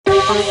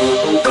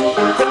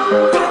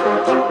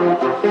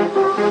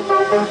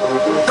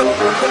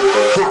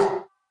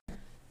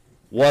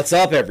What's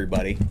up,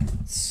 everybody?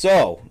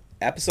 So,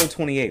 episode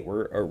 28.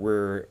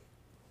 We're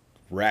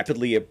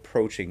rapidly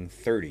approaching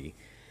 30.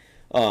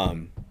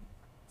 I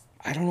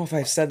don't know if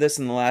I've said this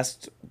in the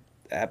last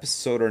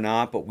episode or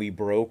not, but we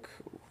broke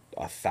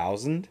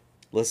 1,000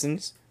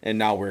 listens, and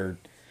now we're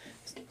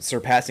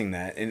surpassing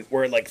that, and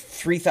we're at like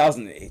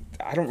 3,000.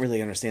 I don't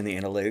really understand the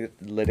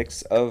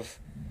analytics of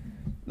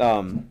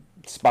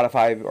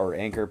Spotify or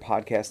Anchor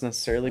podcast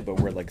necessarily, but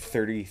we're like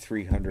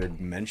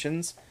 3,300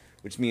 mentions,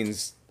 which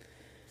means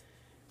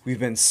we've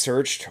been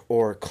searched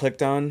or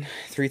clicked on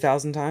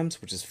 3,000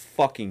 times, which is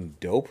fucking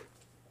dope.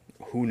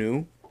 Who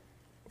knew?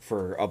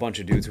 For a bunch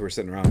of dudes who were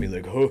sitting around and be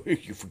like, oh,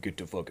 you forget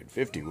to fucking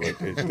 50. What?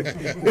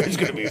 It's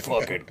going to be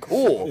fucking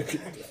cool.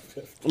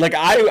 Like,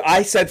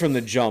 I said from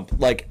the jump,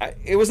 like,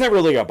 it was never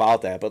really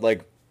about that, but,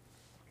 like,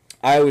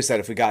 I always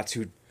said if we got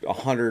to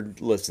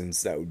 100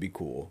 listens, that would be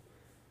cool.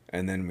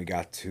 And then we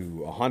got to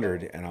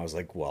 100, and I was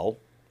like, well,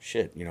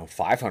 shit,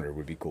 500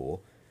 would be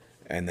cool.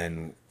 And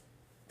then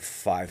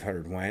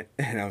 500 went,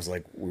 and I was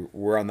like,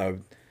 we're on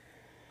the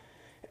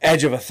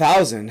edge of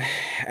 1,000,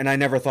 and I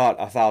never thought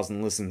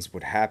 1,000 listens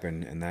would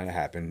happen, and that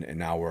happened, and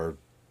now we're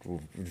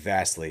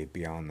vastly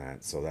beyond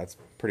that. So that's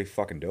pretty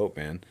fucking dope,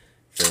 man.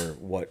 For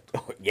what?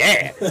 Oh,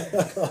 yeah.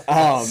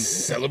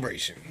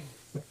 Celebration.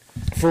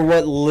 For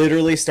what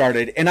literally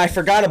started, and I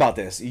forgot about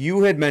this.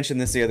 You had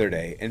mentioned this the other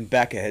day, and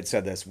Becca had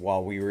said this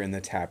while we were in the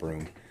tap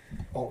room.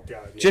 Oh,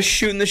 God, yeah. Just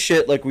shooting the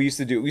shit like we used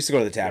to do. We used to go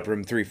to the tap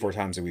room 3-4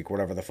 times a week,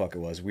 whatever the fuck it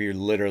was. We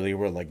literally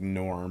were like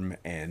Norm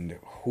and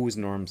who's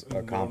Norm's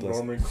accomplice?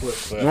 Norman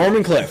Cliff.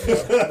 Norman Cliff.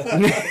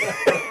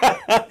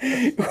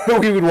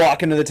 We would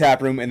walk into the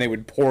tap room and they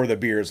would pour the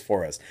beers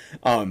for us.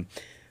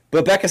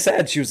 But Becca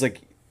said, she was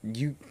like,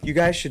 you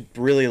guys should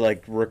really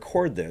like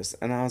record this.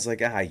 And I was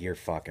like, you're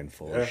fucking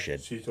full of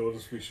shit. She told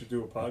us we should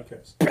do a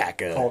podcast.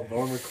 Becca. Called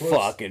Norman Cliff.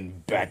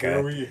 Fucking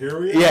Becca. Here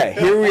we are. Yeah,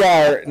 here we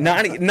are.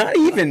 Not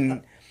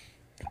even...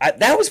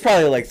 that was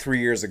probably like 3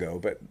 years ago,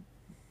 but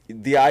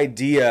the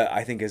idea,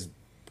 I think, has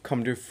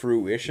come to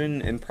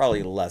fruition in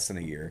probably less than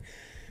a year.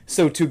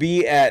 So to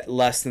be at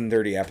less than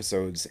 30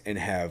 episodes and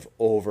have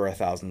over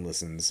 1,000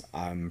 listens,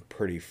 I'm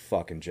pretty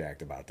fucking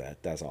jacked about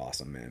that. That's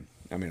awesome, man.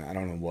 I mean, I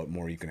don't know what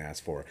more you can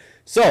ask for.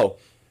 So,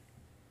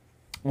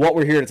 what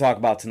we're here to talk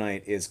about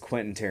tonight is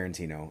Quentin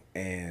Tarantino,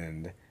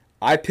 and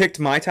I picked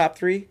my top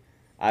 3.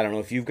 I don't know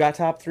if you've got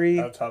top 3.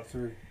 I have top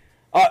 3.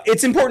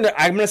 It's important.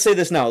 I'm going to say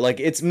this now. Like,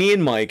 it's me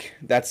and Mike.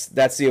 That's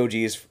the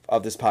OGs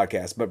of this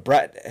podcast. But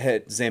Brett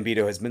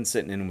Zambito has been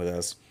sitting in with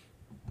us,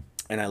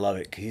 and I love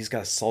it because he's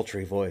got a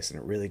sultry voice, and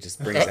it really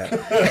just brings that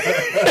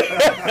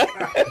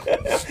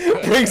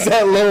brings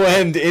that low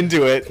end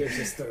into it.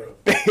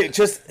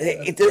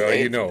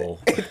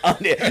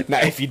 Now,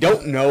 if you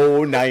don't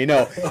know, now you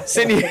know.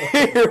 Sitting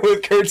here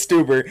with Kurt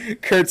Stuber.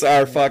 Kurt's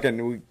our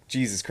fucking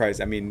Jesus Christ.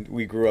 I mean,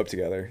 we grew up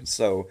together,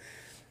 so.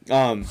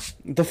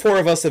 The 4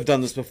 of us have done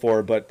this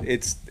before, but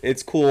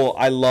it's cool.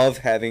 I love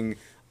having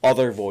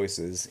other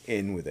voices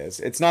in with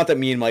this. It's not that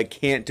me and Mike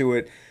can't do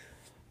it,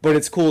 but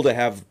it's cool to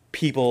have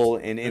people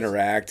and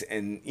interact.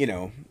 And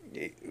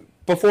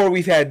before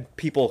we've had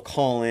people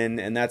call in,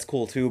 and that's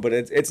cool too. But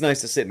it's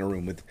nice to sit in a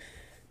room with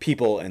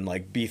people and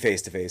like be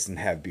face to face and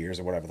have beers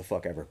or whatever the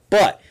fuck ever.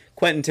 But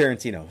Quentin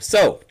Tarantino.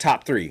 So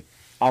top 3.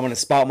 I'm gonna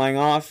spout mine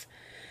off.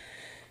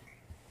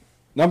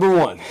 Number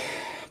 1,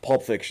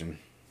 Pulp Fiction.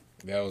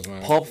 That was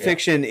mine. Pulp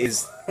Fiction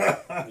is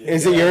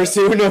it yours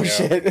too? No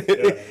shit.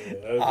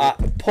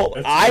 Pulp.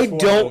 I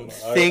don't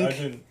think I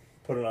didn't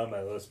put it on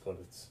my list, but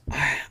it's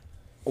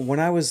when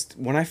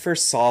I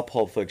first saw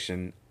Pulp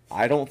Fiction,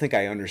 I don't think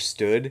I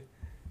understood.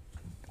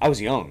 I was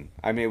young.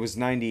 I mean, it was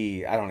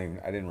 90. I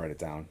didn't write it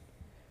down.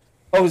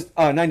 Oh, it was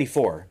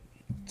 94.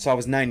 So I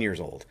was 9 years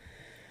old.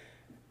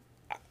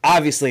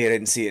 Obviously, I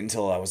didn't see it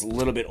until I was a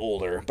little bit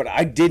older, but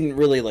I didn't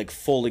really like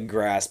fully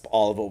grasp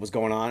all of what was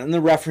going on and the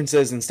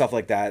references and stuff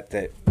like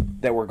that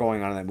were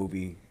going on in that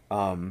movie.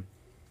 Yeah,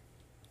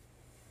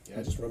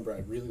 I just remember I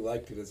really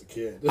liked it as a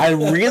kid. I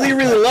really,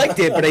 really liked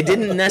it, but I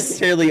didn't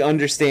necessarily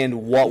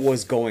understand what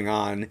was going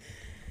on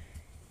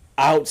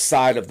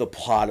outside of the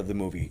plot of the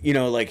movie.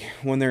 Like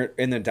when they're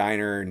in the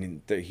diner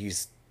and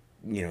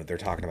they're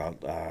talking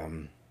about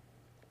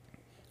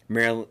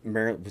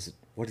Marilyn.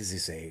 What does he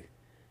say?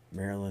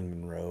 Marilyn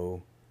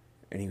Monroe,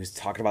 and he was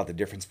talking about the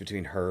difference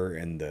between her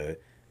and the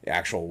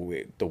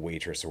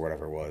waitress or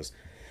whatever it was.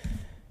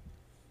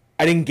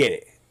 I didn't get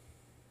it,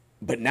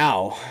 but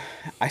now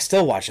I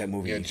still watch that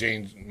movie. Yeah,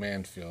 James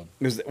Mansfield.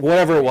 It was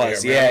whatever it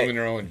was. Marilyn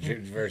Monroe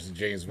versus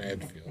James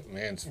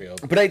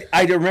Mansfield. But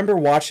I remember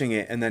watching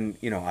it, and then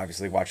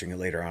obviously watching it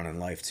later on in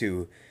life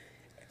too,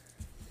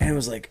 and it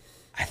was like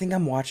I think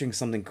I'm watching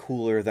something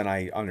cooler than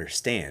I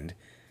understand,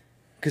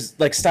 because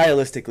like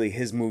stylistically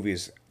his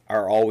movies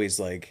are always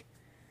like,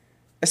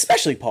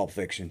 especially Pulp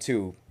Fiction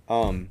too.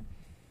 The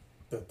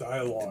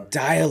dialogue.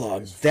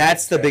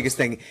 That's the biggest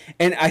thing,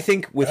 and I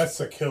think that's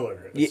a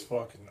killer. It's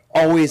fucking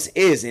always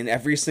is in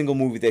every single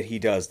movie that he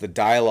does. The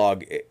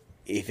dialogue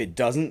if it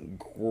doesn't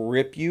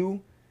grip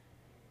you,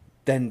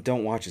 then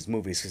don't watch his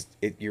movies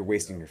because you're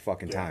wasting your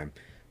fucking time.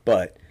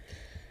 But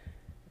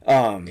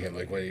Yeah,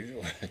 like when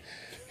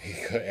he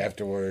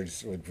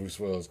afterwards, when Bruce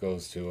Willis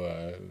goes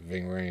to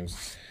Ving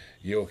Rhames,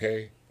 you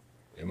okay?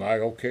 Am I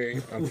okay?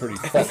 I'm pretty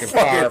fucking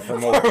far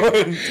from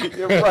okay.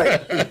 You're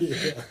right.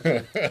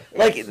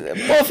 Like,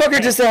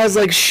 motherfucker just has,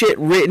 like, shit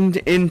written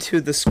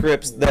into the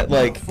scripts that,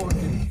 like...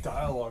 fucking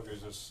dialogue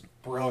is just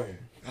brilliant.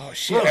 Oh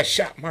shit! I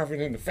shot Marvin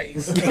in the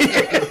face.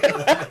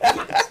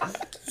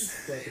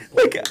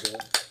 Like,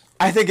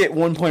 I think at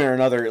one point or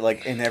another,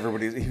 like, and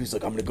he was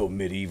like, I'm gonna go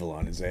medieval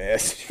on his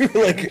ass. You're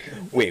like,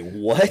 wait,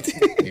 what?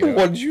 Yeah.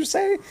 What did you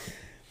say?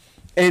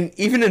 And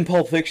even in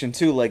Pulp Fiction,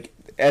 too, like,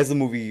 as the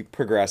movie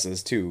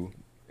progresses, too,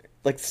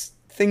 like,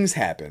 things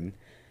happen.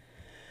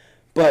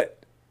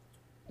 But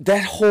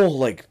that whole,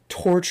 like,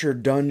 torture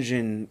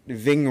dungeon,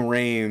 Ving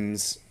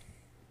Rhames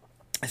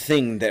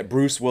thing that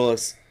Bruce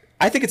Willis...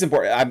 I think it's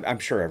important. I'm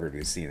sure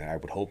everybody's seen it. I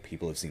would hope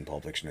people have seen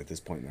Pulp Fiction at this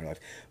point in their life.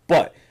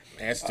 But...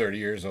 That's 30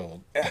 years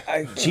old.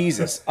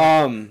 Jesus.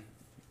 The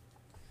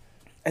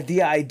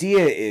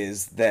idea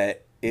is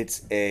that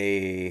it's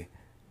a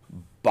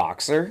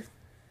boxer,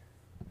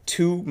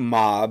 2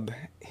 mob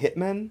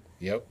hitmen,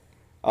 Yep.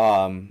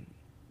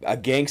 a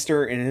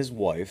gangster and his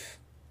wife.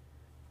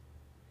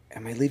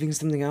 Am I leaving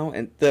something out?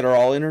 And that are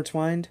all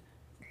intertwined?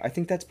 I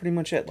think that's pretty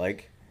much it.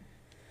 Like,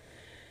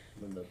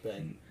 And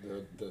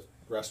the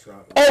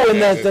restaurant. oh, and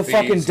Yeah, the the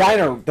fucking thieves.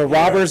 dino, the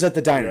robbers at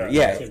the diner.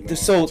 Yeah, Yeah. Tim Roth.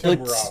 So Tim like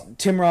Roth.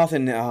 Tim Roth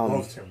and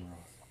Love Tim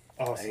Roth.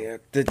 Awesome.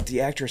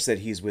 the actress that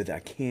he's with, I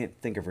can't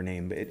think of her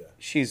name, but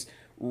she's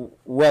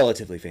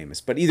relatively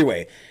famous. But either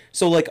way,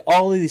 so like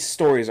all of these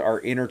stories are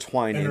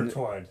intertwined,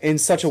 in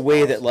such a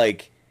way that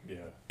like, Yeah.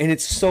 and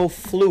it's so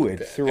fluid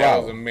That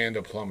throughout. was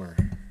Amanda Plummer.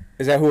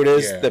 Is that who it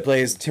is Yeah. that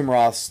plays Tim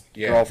Roth's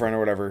Yeah. girlfriend or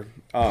whatever?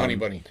 Honey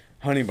Bunny.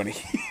 Honey Bunny.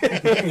 Tell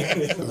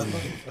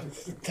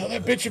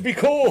that bitch to be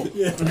cool.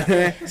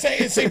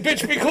 Say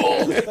bitch be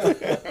cool.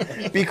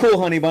 Be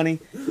cool, Honey Bunny.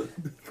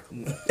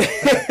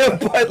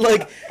 But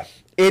like,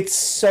 it's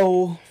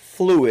so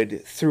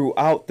fluid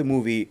throughout the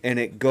movie, and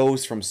it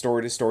goes from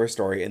story to story to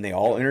story, and they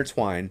all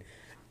intertwine,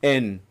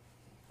 and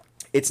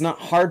it's not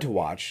hard to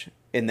watch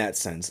in that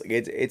sense. Like,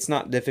 it's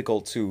not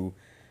difficult to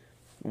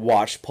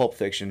watch Pulp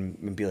Fiction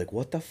and be like,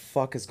 what the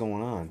fuck is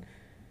going on?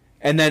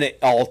 And then it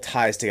all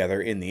ties together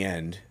in the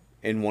end,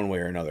 in one way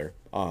or another.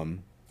 I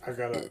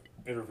gotta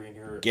intervene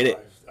here. Get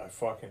it. I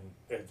fucking...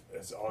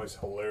 It's always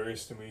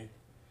hilarious to me.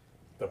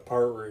 The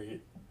part where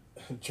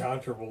John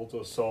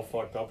Travolta is so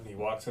fucked up and he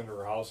walks into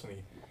her house and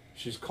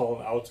she's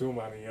calling out to him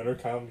on the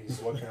intercom and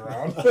he's looking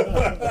around.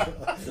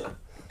 But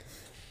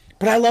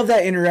I love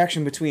that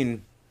interaction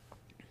between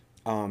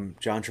John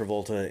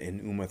Travolta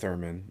and Uma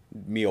Thurman,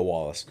 Mia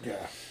Wallace.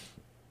 Yeah.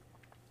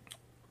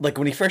 Like,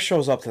 when he first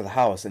shows up to the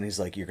house and he's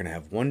like, you're going to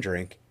have one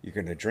drink, you're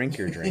going to drink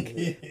your drink,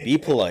 be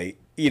polite,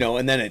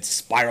 and then it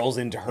spirals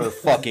into her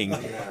fucking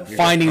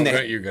finding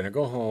that... You're gonna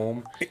go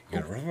home.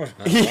 You're gonna run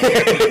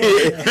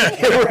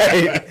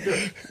Right.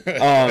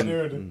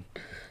 Dude.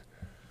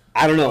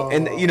 I don't know.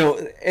 And,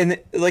 and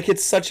like,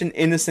 it's such an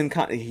innocent...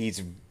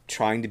 He's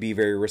trying to be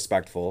very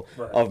respectful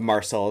of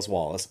Marcellus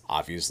Wallace,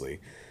 obviously.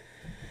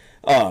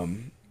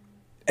 And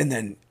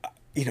then...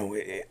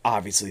 it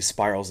obviously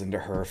spirals into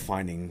her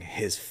finding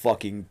his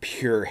fucking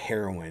pure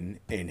heroin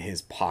in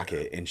his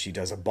pocket, and she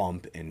does a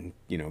bump and,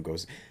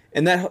 goes...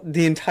 And that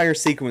the entire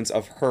sequence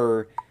of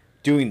her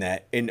doing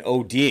that and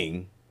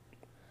ODing,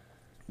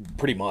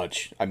 pretty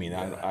much, I mean,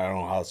 I don't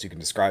know how else you can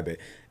describe it,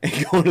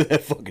 and going to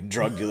that fucking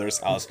drug dealer's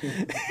house.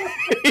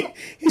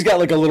 He's got,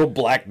 like, a little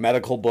black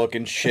medical book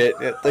and shit.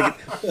 Like,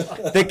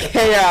 the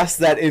chaos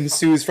that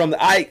ensues from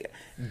the... I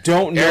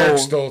don't know... Eric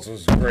Stoltz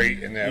was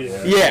great in that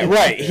role. Yeah,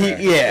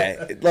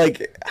 right.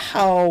 Like,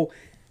 how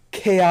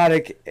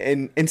chaotic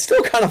and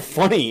still kind of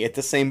funny at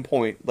the same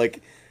point.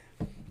 Like,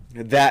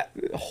 that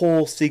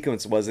whole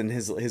sequence was, and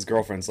his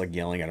girlfriend's like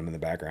yelling at him in the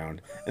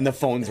background, and the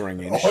phone's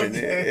ringing and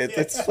shit.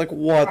 It's like,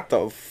 what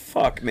the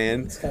fuck,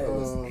 man? It's kind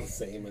of the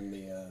same in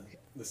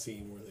the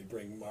scene where they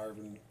bring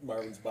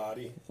Marvin's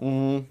body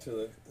Mm-hmm.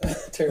 to the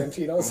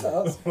Tarantino's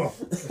house.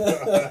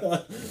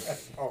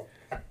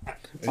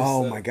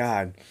 Oh my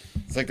god.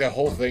 It's like that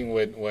whole thing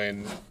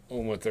when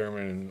Uma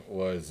Thurman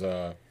was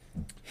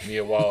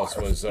Mia Wallace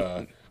was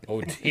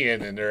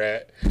ODing and they're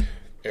at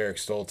Eric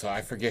Stoltz.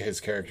 I forget his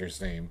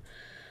character's name.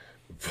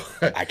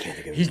 But I can't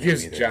think of he his name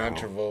gives either John now.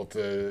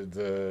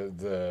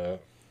 Travolta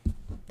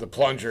the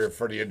plunger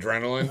for the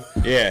adrenaline.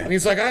 Yeah. And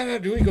he's like, I don't know,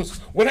 dude. He goes,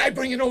 when I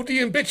bring an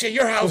ODing bitch at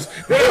your house,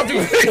 then I'll do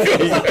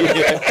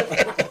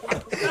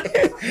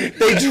it.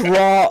 They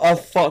draw a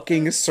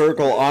fucking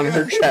circle on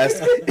her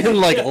chest in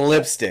like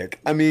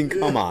lipstick. I mean,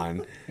 come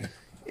on.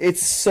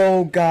 It's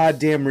so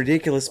goddamn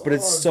ridiculous, but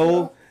it's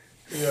so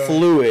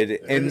fluid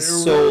and It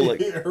so really- like,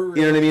 it you know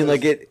really what I mean? is.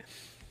 Like, it.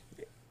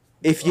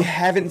 If you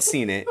haven't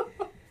seen it,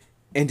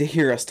 and to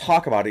hear us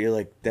talk about it, you're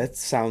like, that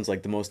sounds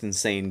like the most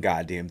insane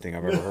goddamn thing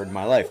I've ever heard in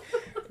my life.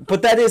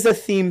 But that is a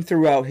theme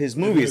throughout his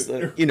movies,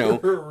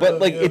 But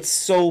like, it's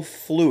so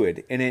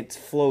fluid and it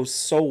flows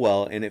so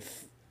well, and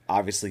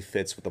obviously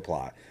fits with the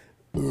plot.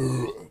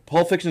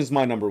 Pulp Fiction is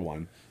my number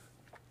one.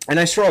 And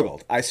I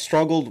struggled. I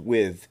struggled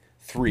with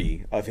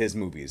 3 of his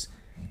movies.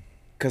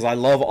 Because I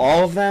love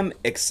all of them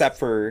except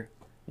for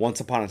Once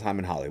Upon a Time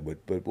in Hollywood.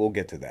 But we'll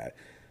get to that.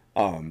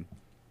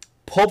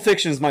 Pulp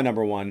Fiction is my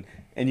number one.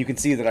 And you can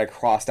see that I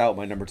crossed out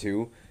my number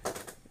 2.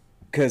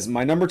 Because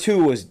my number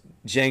 2 was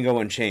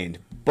Django Unchained.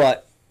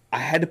 But I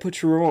had to put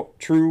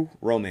True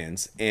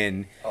Romance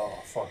in. Oh,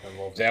 fuck, I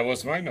love That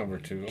was my number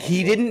 2.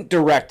 He didn't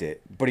direct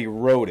it, but he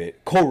wrote it,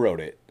 co-wrote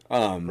it.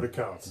 But it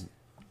counts.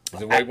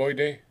 Is it White Boy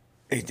Day?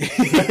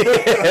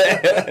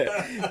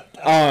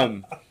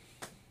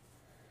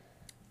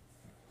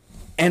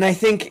 And I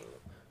think,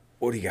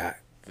 what do you got?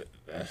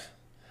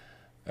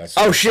 That's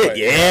Oh shit,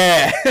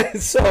 yeah.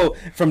 So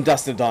From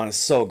Dusk to Dawn is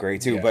so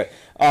great too, Yeah.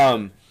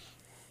 but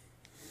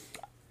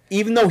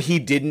even though he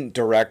didn't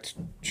direct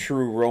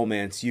True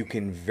Romance, you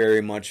can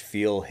very much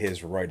feel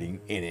his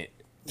writing in it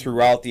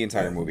throughout the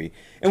entire movie.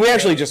 And we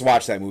actually just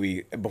watched that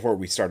movie before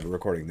we started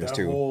recording this That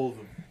too. whole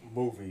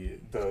movie,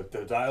 the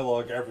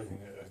dialogue, everything,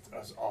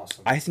 that's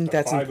awesome. I think The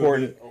that's vibe of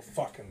important. it, oh,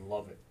 fucking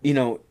love it. You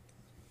know,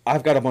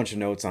 I've got a bunch of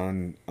notes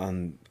on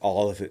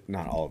all of it,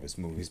 not all of his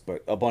movies,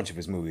 but a bunch of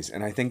his movies,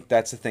 and I think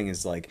that's the thing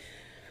is like,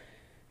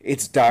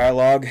 it's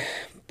dialogue,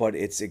 but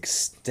it's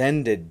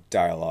extended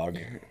dialogue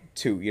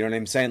too. You know what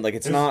I'm saying? Like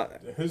it's not.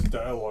 His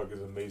dialogue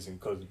is amazing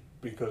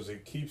because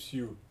it keeps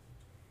you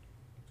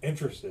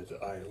interested.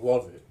 I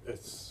love it.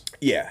 It's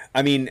Yeah,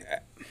 I mean,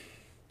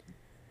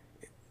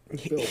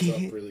 It builds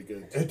up really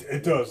good.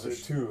 it does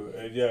it too.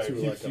 Yeah, To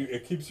like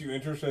it keeps you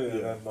interested,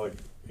 and then like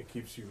it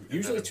keeps you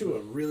Usually and then to a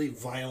really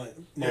violent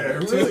Yeah,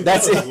 moment. it too. really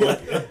That's does. it.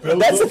 Like, it builds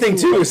that's the up thing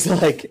to, too.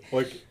 like, Is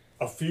like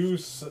a few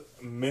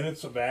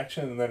minutes of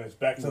action, and then it's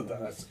back to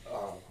that.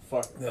 Oh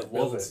fuck! I That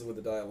love builds it. with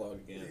the dialogue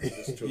again,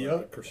 just to Yep.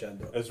 a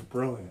crescendo. It's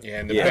brilliant. Yeah,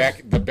 and Yeah.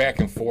 the back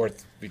and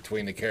forth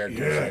between the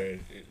characters.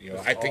 Yeah.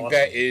 I think awesome.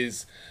 that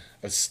is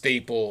a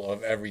staple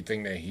of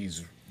everything that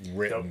he's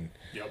written.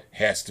 Yep.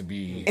 Has to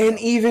be. and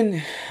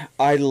even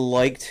I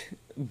liked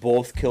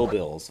both Kill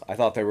Bills. I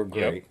thought they were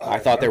great. I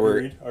thought they were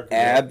Agreed.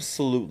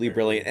 absolutely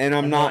brilliant. And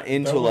I'm And not that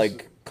into was-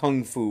 like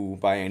kung fu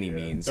by any Yeah,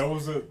 means. That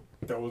was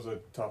a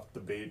tough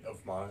debate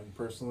of mine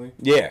personally,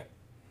 Yeah,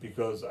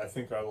 because I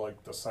think I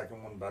like the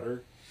second one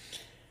better.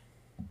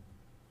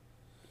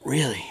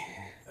 really.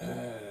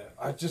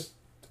 I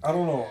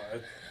don't know.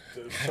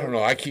 I don't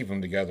know. I keep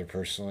them together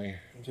personally.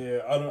 Yeah,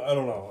 I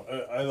don't know.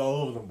 I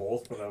love them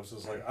both, but I was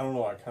just like, I don't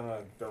know.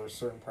 There were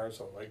certain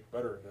parts I like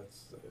better.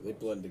 They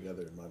blend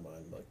together in my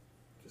mind, like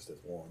just as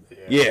one.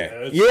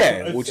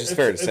 Yeah, which is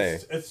fair to say.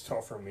 It's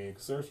tough for me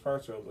because there's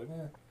parts where I was like,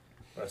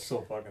 but I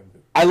still fucking.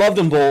 I loved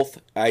them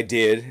both. I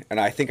did, and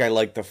I think I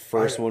liked the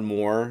first one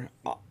more.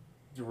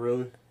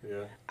 Really?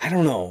 Yeah. I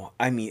don't know.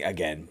 I mean,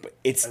 again, but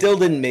it still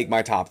didn't make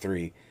my top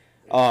 3.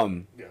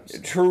 Yes.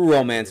 True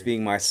Romance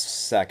being my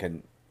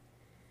second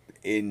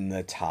in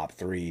the top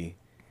 3,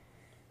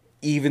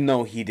 even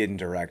though he didn't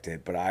direct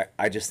it. But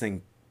I just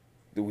think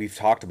that we've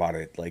talked about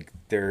it. Like,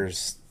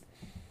 there's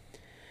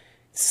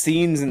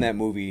scenes in that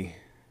movie,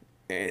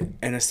 and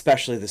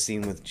especially the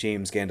scene with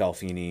James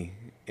Gandolfini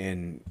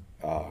and,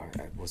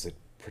 was it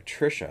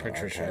Patricia?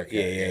 Patricia,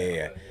 Okay.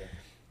 Yeah.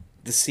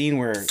 The scene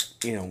where,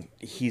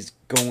 he's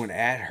going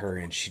at her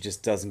and she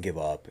just doesn't give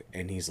up.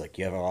 And he's like,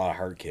 you have a lot of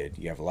heart, kid.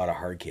 You have a lot of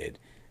heart, kid.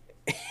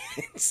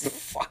 It's the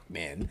fuck,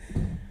 man.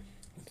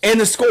 And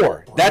the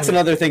score. That's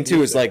another thing,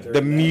 too, is like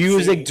the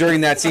music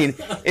during that scene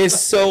is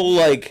so,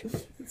 like,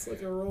 It's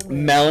like a romance.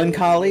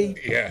 melancholy,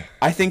 Yeah.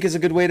 I think is a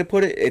good way to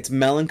put it. It's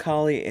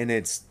melancholy and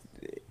it's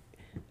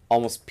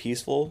almost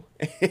peaceful.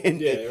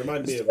 And Yeah, it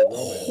reminded me of a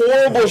romance.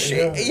 horrible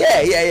shit. Yeah.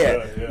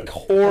 Yeah.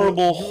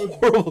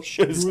 Horrible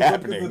shit is You would look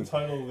at happening. the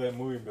title of that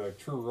movie and be like,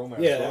 True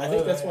Romance. Yeah, I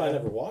think that's why I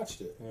never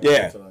watched it.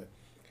 Yeah. Tonight.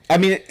 I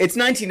mean, it's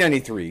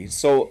 1993,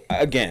 so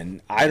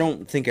again, I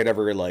don't think it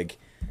ever like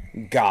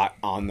got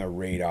on the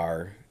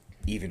radar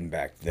even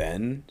back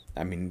then.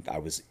 I mean, I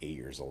was 8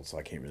 years old, so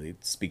I can't really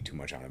speak too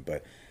much on it,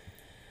 but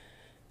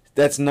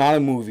that's not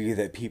a movie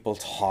that people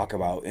talk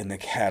about in the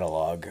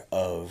catalog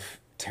of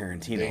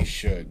Tarantino. They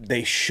should.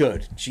 They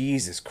should.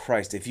 Jesus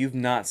Christ, if you've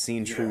not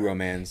seen True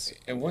Romance,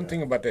 And one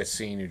thing about that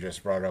scene you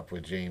just brought up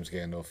with James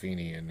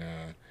Gandolfini and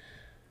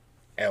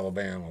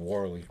Alabama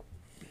Worley.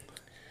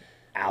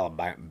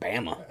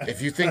 Alabama.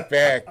 If you think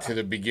back to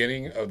the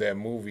beginning of that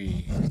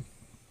movie,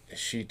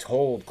 she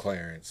told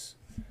Clarence,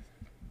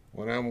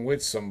 when I'm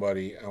with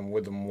somebody, I'm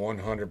with them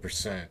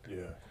 100%. Yeah.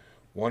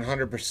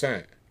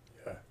 100%.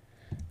 Yeah.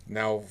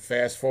 Now,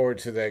 fast forward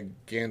to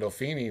that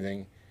Gandolfini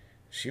thing,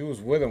 she was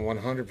with him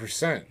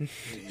 100%.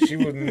 She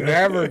was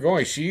never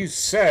going. She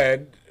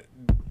said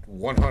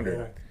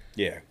 100.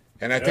 Yeah.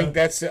 And I think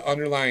that's the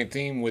underlying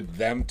theme with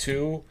them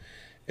two,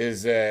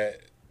 is that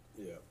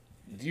Yeah.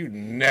 you're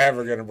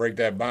never going to break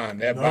that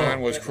bond. That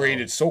bond was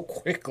created so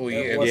quickly.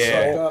 And And what's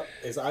Yeah. fucked up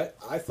is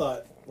I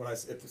thought when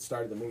at the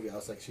start of the movie, I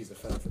was like, she's a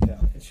femme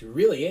fatale. And she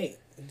really ain't.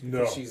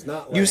 No. She's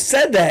not like... You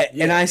said that, and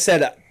Yeah. I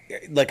said,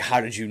 like, how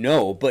did you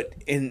know? But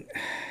in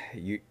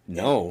the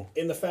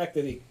fact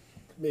that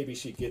maybe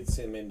she gets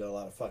him into a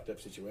lot of fucked up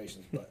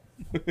situations, but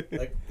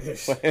like,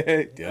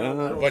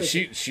 Yeah. But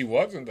she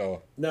wasn't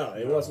though. no,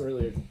 it wasn't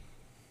really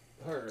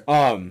her.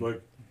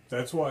 Like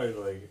that's why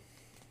like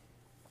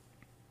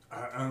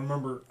I don't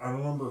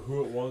remember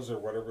who it was or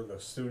whatever, the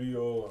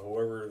studio or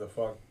whoever the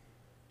fuck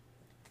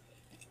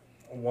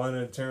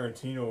wanted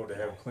Tarantino to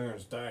have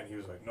Clarence die, and he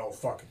was like, no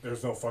fuck,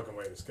 there's no fucking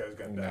way this guy's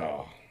gonna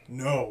die.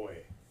 No way.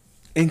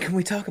 And can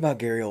we talk about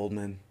Gary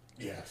Oldman?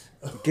 Yes.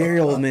 Gary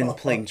Oldman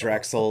playing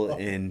Drexel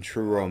in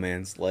True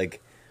Romance,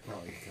 like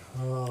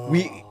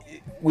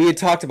we had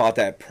talked about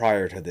that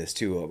prior to this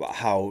too, about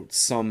how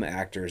some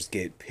actors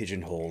get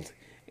pigeonholed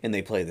and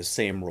they play the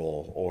same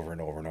role over and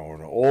over and over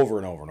and over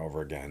and over and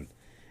over again.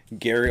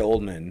 Gary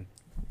Oldman.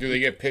 Do they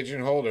get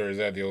pigeonholed, or is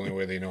that the only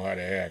way they know how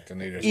to act? And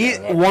they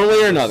just One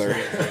way or another.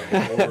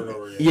 Over and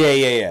over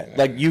again. Yeah.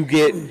 Like you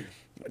get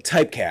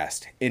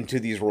typecast into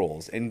these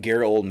roles, and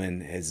Gary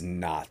Oldman is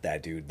not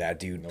that dude. That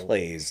dude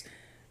plays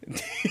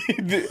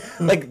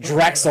like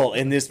Drexel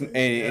in this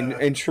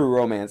in True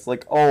Romance.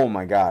 Like, oh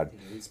my god.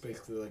 He's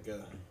basically like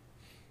a.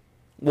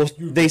 Well,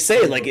 they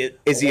say like,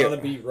 is he? Want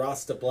to be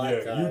Rasta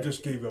black guy? You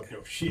just gave up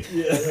your shit.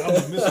 Yeah. I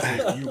was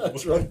missing you.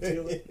 That's right,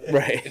 Taylor.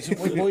 Right. It's a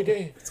white boy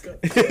day. Let's go.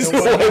 It's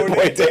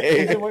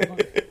a white boy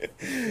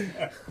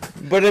day.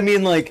 But I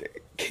mean,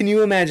 like, can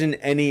you imagine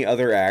any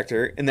other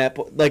actor in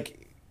that?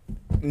 Like,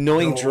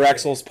 knowing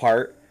Drexel's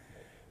part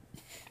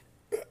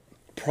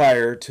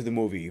prior to the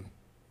movie,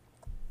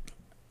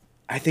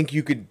 I think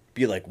you could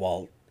be like,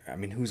 well, I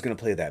mean, who's gonna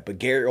play that? But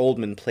Gary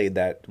Oldman played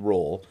that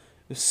role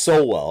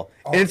so well,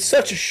 and it's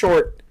such a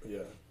short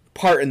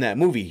part in that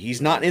movie.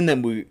 He's not in that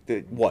movie.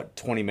 What,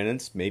 20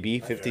 minutes, maybe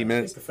 15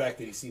 minutes? I think the fact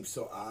that he seems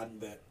so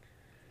odd that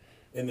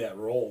in that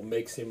role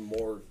makes him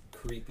more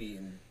creepy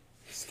and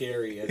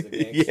scary as a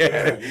gangster.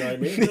 Yeah. You know what I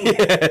mean?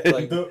 Yeah.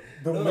 Like, The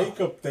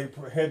makeup they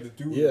had to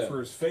do for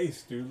his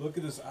face, dude. Look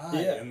at his eye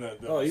and the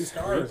he's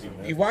scars. creepy,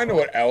 man. You want to know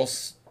what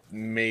else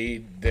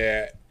made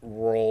that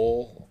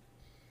role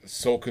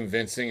so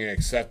convincing and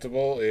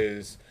acceptable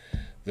is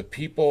the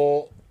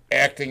people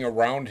acting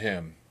around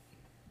him.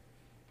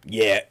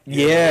 Yeah.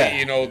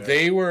 You know,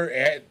 they were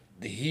at.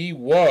 He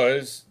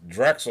was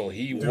Drexel.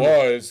 He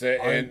was,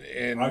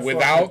 and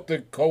without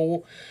the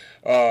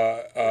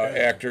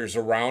actors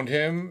around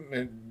him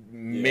and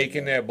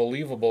making that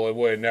believable, it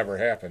would have never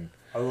happened.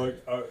 I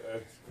like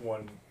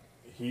when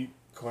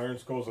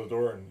Clarence goes to the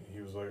door and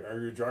he was like, "Are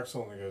you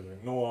Drexel?" And he goes,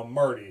 like, "No, I'm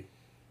Marty."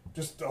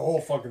 Just the whole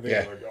fucking thing.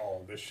 Yeah. Like,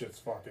 oh, this shit's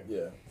fucking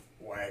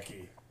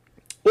wacky.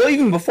 Well,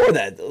 even before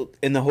that,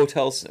 in the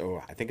hotels,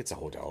 I think it's a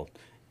hotel,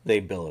 they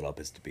bill it up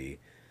as to be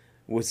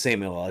with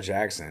Samuel L.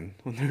 Jackson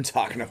when they're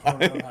talking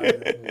about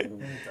it.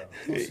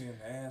 Pussy in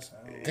the ass.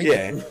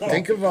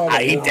 Think of all the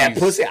I eat that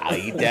movies pussy, I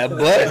eat that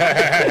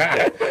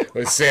butt.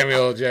 with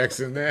Samuel L.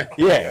 Jackson there.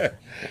 Yeah.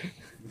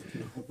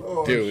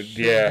 Oh, Dude,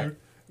 shit, yeah.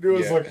 Dude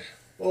was Yeah. like,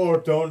 oh,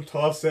 don't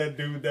toss that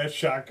dude that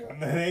shotgun.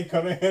 That ain't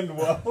gonna end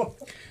well.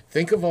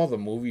 Think of all the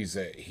movies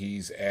that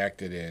he's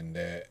acted in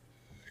that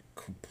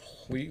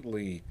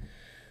completely,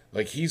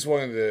 like, he's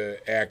one of the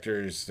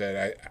actors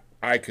that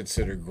I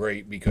consider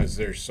great because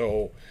they're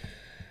so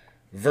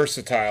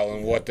versatile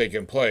in what they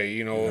can play.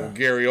 You know,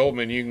 Gary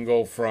Oldman, you can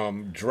go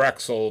from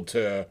Drexel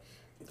to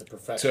the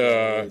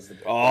professional.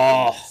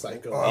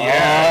 Psycho.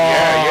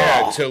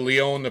 yeah, to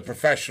Leon the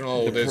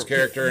Professional, this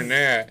character in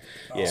that,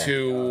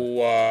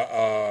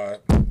 to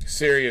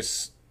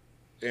Sirius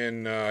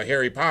in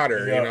Harry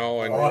Potter, you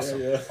know, and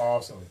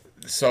Awesome.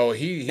 so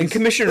he's And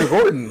Commissioner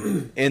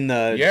Gordon in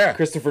the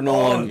Christopher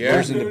Nolan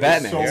version of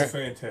Batman. So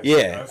fantastic.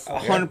 Yeah,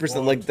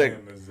 100%. Like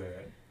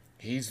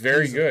he's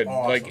very good.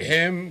 Awesome. Like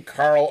him,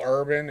 Carl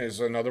Urban is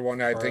another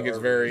one I think is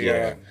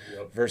very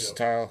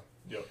versatile.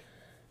 Yep.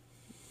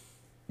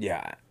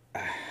 Yeah,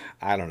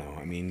 I don't know.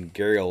 I mean,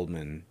 Gary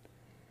Oldman.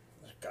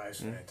 That guy's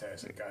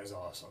fantastic. Guy's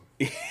awesome.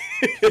 He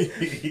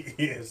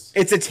is.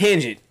 It's a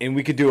tangent, and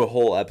we could do a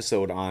whole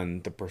episode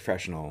on The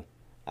Professional,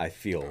 I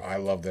feel. I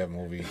love that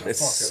movie. It's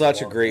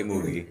such a great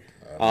movie.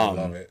 I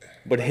love it.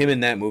 But him in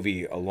that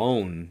movie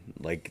alone,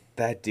 like,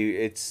 that dude,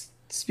 it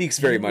speaks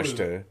very much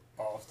to...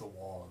 Off the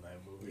wall in that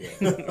movie.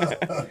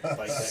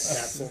 Like that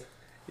capsule.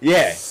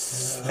 Yeah.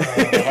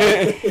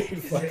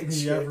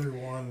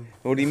 Everyone.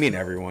 What do you mean,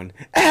 everyone?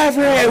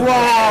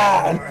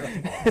 Everyone!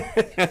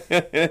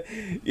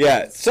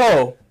 Yeah,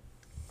 so,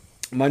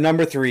 my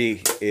number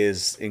 3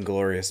 is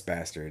Inglourious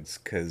Bastards,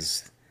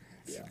 because...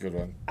 It's a good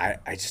one. I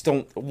just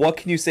don't... What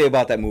can you say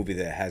about that movie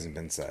that hasn't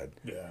been said?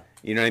 Yeah.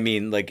 You know what I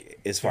mean? Like,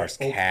 as far as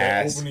That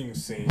cast... opening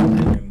scene.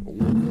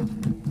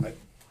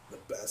 The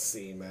best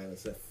scene, man,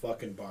 is that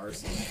fucking bar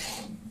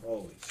scene.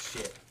 Holy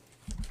shit.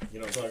 You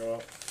know what I'm talking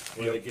about?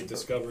 When they get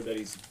discovered that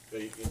he's...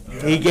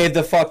 He gave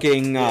the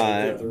fucking,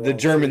 the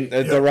German,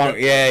 the wrong...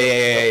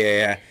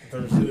 Yeah.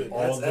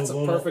 That's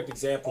a perfect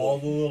example all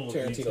of the little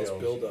Tarantino's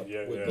details. build-up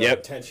Yeah, with yeah.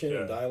 tension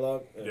and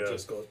dialogue, and it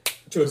just goes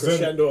to a 'Cause then-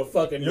 crescendo of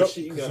fucking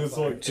machine gun it's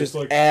fire. like, Just it's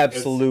like,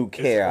 absolute it's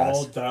chaos.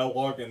 all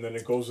dialogue, and then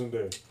it goes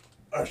into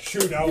a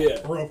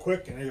shootout real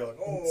quick, and you're like,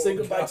 oh, say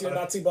goodbye to your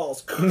Nazi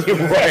balls.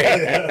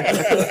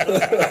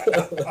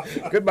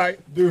 Goodbye.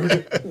 Dude,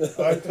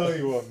 I tell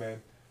you what,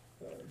 man.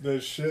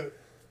 The shit,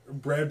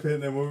 Brad Pitt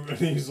in that movie, and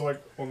he's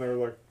like, when they're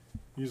like,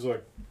 he's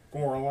like,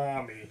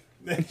 Gorlami.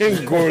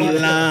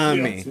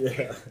 Gorlami.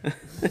 Yeah.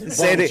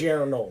 Say it.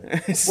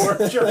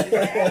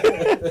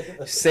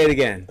 Say it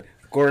again.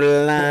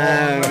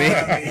 Gorlami.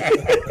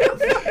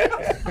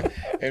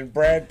 And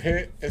Brad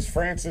Pitt is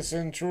Francis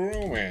in True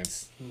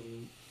Romance.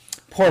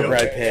 Poor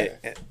Brad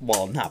Pitt.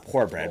 Well, not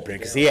poor Brad Pitt,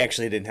 because he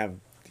actually didn't have.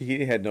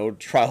 He had no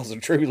trials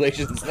and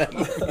tribulations then.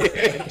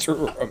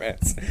 True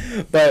Romance.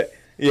 But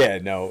yeah,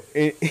 no,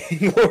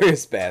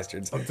 Inglourious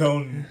Bastards. I'm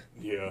telling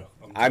you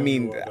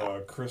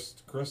what,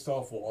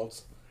 Christoph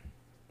Waltz,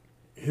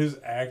 his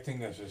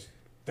acting is just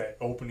that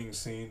opening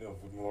scene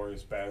of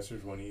Inglourious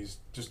Bastards when he's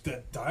just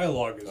that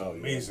dialogue is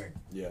amazing.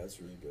 Yeah,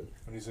 it's really good.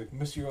 When he's like,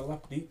 Monsieur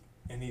Lapdite,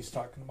 and he's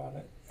talking about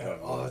it. And,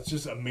 it's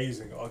just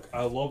amazing. Like,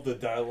 I love the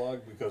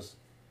dialogue because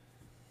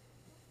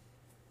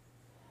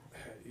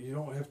you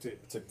don't have to.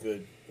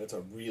 That's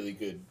a really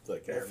good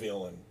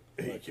villain.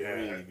 Like,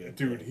 really good.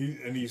 Dude,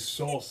 he's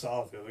so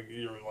solid. Like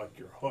you're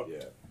hooked.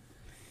 Yeah.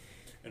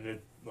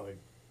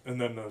 And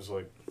then there's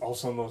like all of a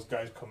sudden those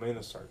guys come in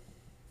and start.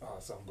 Oh,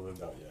 it's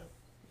unbelievable.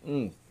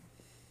 Yeah.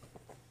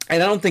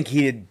 And I don't think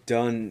he had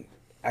done.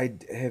 I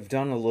have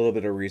done a little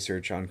bit of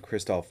research on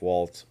Christoph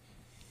Waltz.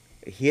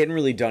 He hadn't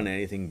really done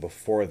anything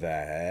before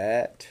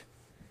that.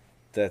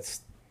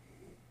 That's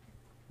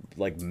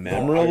like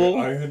memorable.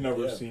 I had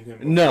never seen him.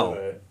 No.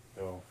 That.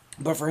 No.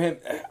 But for him,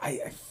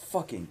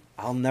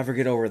 I'll never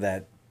get over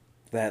that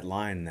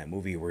line in that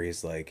movie where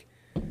he's like,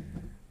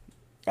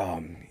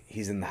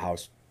 he's in the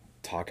house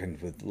talking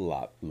with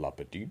La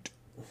Petite.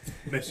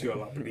 Monsieur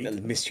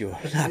Lapdite. Monsieur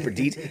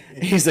Lapdite.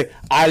 He's like,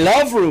 I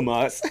love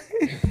rumors.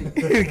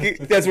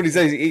 That's what he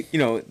says.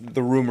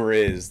 The rumor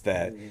is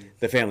that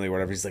the family, or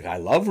whatever. He's like, I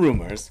love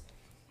rumors.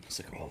 I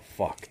was like, oh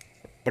fuck.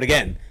 But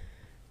again,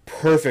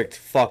 perfect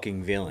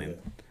fucking villain. Yeah.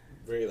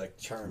 Very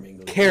charming,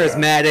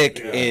 charismatic,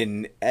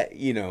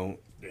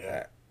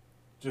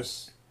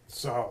 Just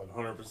solid,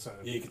 100%.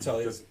 Yeah, you can tell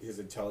his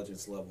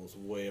intelligence level is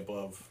way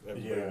above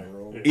everybody in the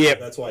room. Yep.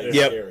 That's why he's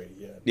scary.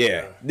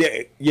 Yeah,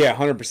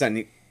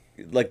 100%.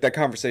 Like that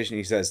conversation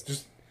he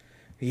says,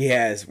 he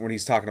has when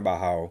he's talking about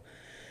how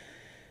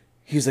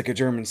he's like a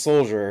German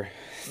soldier,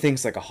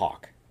 thinks like a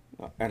hawk,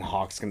 and a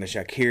hawk's gonna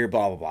check here,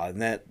 blah blah blah,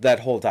 and that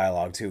whole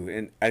dialogue too.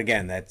 And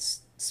again, that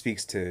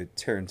speaks to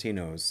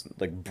Tarantino's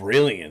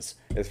brilliance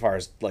as far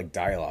as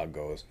dialogue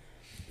goes.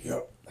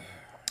 Yep.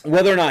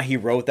 Whether or not he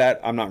wrote that,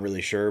 I'm not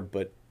really sure,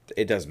 but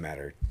it doesn't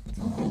matter.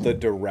 The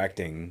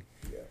directing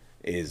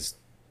is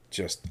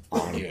just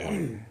on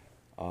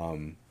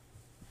point.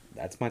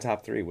 That's my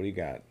top 3. What do you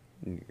got?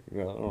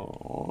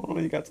 Oh,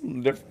 you got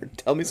something different.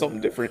 Tell me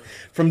something different.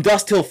 From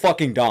Dusk Till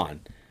Fucking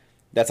Dawn.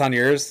 That's on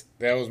yours?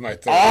 That was my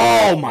third.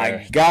 Oh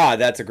my god,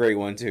 that's a great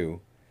one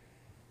too.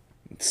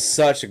 It's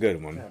such a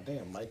good one. God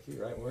damn, Mike,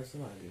 you're right worse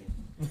than I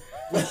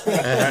do.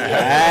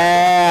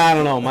 I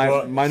don't know.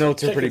 My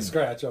notes are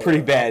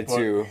pretty bad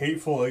too.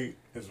 Hateful Eight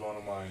is one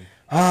of mine.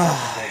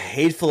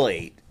 Hateful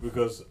Eight.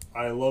 Because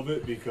I love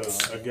it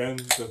because again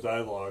the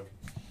dialogue,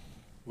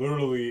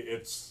 literally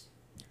it's.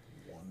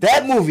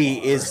 That movie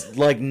is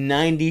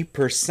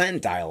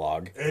 90%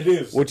 dialogue. It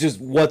is. Which is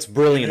what's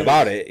brilliant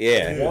about it.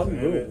 Yeah. One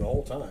move the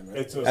whole time.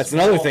 Right? That's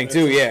another thing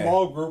too. It's yeah. a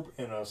small group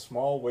in a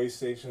small way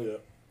station,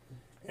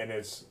 and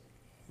it's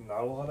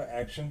not a lot of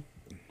action,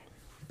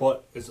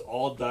 but it's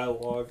all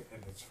dialogue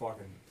and it's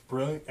fucking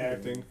brilliant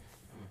acting.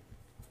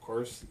 Of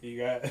course, you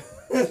got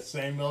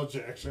Samuel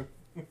Jackson.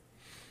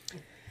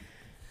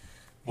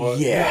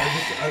 But,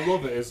 I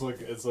love it. It's like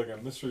a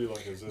mystery.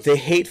 Is this The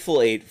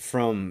Hateful Eight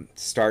from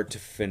start to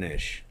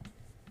finish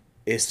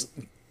is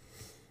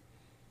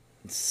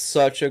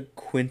such a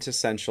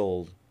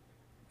quintessential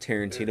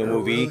Tarantino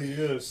movie. It really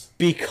is.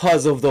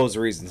 Because of those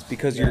reasons.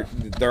 Because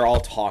they're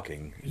all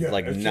talking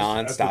it's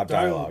non-stop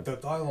dialogue. The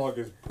dialogue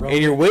is brilliant,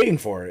 and you're waiting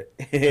for it.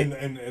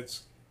 and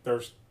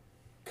there's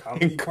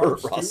comedy And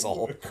Kurt parts, too.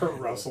 Russell. Kurt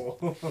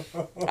Russell.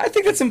 I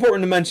think that's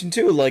important to mention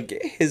too.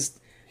 His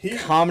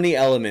comedy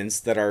elements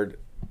that are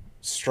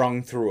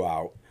strung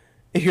throughout,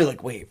 and you're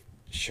like, wait,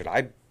 should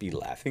I be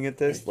laughing at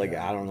this? I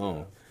don't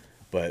know,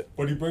 but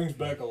he brings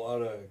back a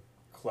lot of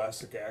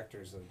classic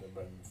actors that have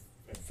been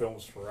in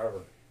films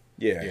forever.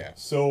 Yeah.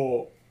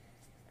 So,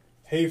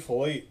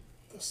 Hateful Eight,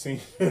 the scene,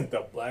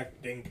 the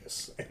black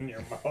dingus in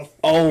your mouth.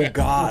 Oh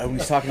God, when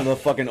he's talking to the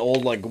fucking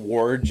old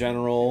war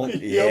general. Which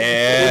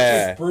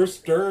Yeah. is Bruce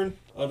Dern,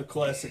 a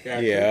classic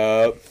actor.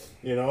 Yep.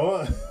 You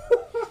know.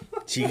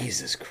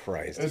 Jesus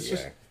Christ. It's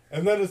just,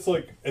 and then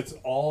it's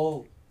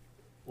all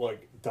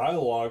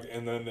dialogue,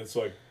 and then it's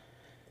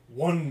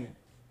one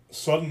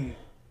sudden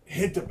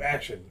hint of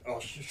action. Oh,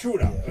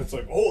 shootout! Yeah. It's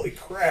holy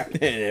crap!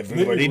 And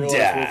everybody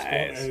dies.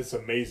 And it's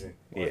amazing.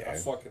 I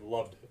fucking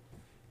loved it.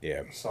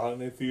 Yeah. I saw it in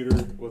the theater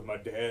with my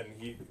dad, and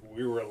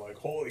we were like,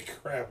 holy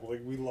crap!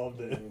 We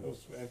loved it. It was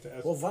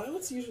fantastic. Well,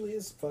 violence usually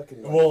is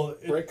fucking.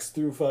 It breaks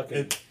through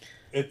fucking.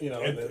 It, You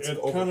know, it, it's it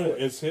over kind of quick.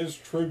 it's his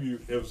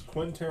tribute. It was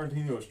Quentin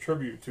Tarantino's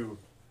tribute to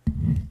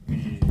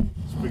the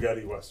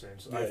spaghetti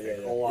westerns. I Yeah,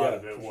 think yeah, a lot yeah,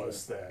 of it for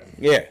was that.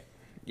 Yeah.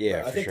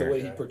 Yeah, I for think sure. the way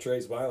he Yeah.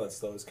 portrays violence,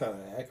 though, is kind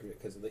of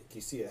accurate because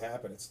you see it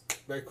happen. It's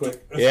very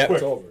quick. It's Yeah. quick.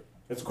 It's over.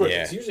 It's quick.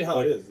 Yeah. It's usually how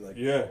Like, it is. Like,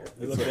 Yeah,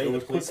 You look at any of the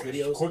police quick,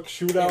 videos. quick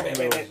shootout. And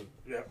Bang, it bang, was,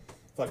 yeah.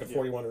 fucking Yeah.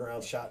 41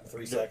 round shot in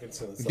 3 Yeah.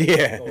 seconds, and it's like,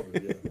 Yeah. over.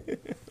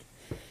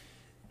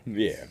 Yeah.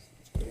 Yeah.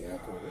 Pretty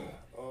accurate, yeah.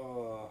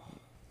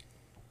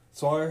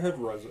 So I have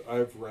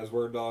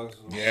Reservoir Dogs.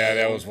 Yeah,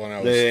 that was one I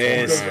was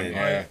Listen. torn on.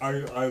 Yeah.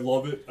 I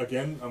love it.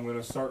 Again, I'm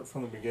gonna start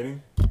from the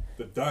beginning.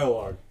 The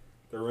dialogue.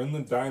 They're in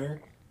the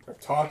diner. They're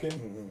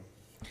talking.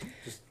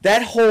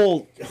 That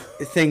whole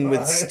thing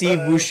with Steve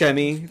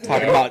Buscemi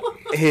talking about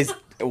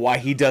why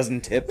he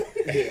doesn't tip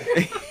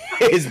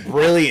is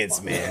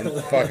brilliance,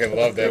 man. Fucking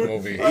love that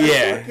movie.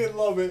 Yeah. I fucking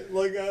love it.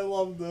 Like I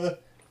love the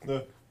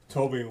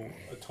Toby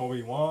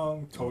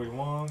Wong, Toby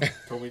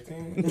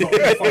Ting, Toby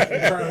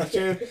fucking trying to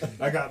shit.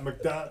 I got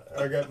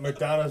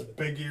McDonough's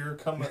big dick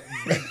coming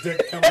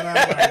out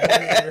of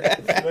my ear.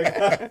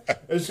 Like,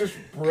 it's just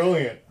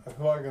brilliant. I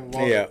fucking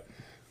love Yeah. it.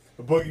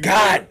 But you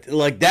God,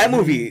 like that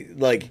movie,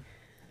 like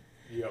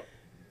Yep.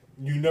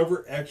 You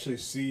never actually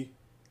see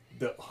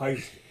the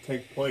heist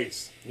take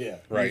place. Yeah.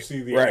 Right. You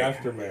see the Right.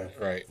 aftermath.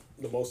 Right.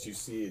 The most you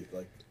see,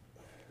 like,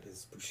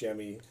 is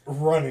Buscemi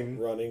Running.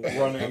 running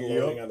Running,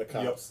 unloading yep, on the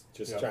cops,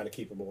 just yep. trying to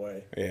keep them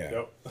away.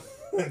 yeah.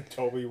 Yep.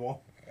 Toby Wong.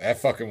 That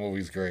fucking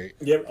movie's great.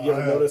 You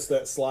ever notice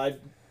that slide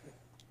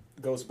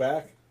goes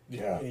back?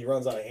 Yeah. And he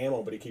runs out of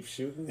ammo, but he keeps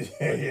shooting. Yeah,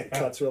 But yeah. It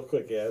cuts real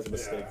quick. Yeah, it's a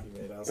mistake Yeah.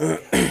 he made. I was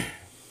like,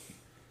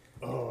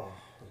 Oh,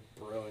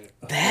 brilliant.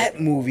 That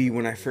movie,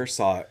 when I first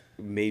saw it,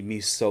 made me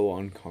so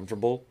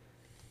uncomfortable.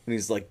 When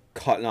he's like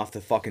cutting off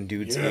the fucking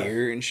dude's Yeah.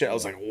 ear and shit, I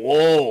was like,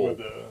 whoa.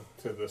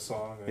 To the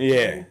song.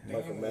 Yeah.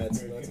 Michael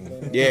Madsen. That's the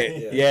name?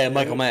 Yeah,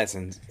 Michael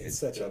Madsen. He's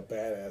such a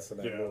badass in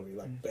that Yeah. movie.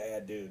 Like,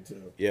 bad dude,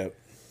 too. Yep.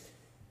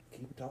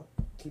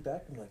 Keep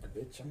acting like a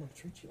bitch. I'm going to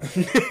treat you like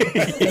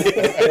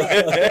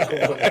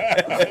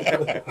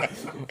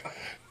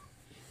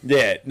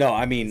Yeah, no,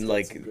 I mean, Some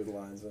like, good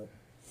lines, though.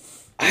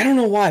 I don't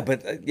know why,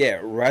 but yeah,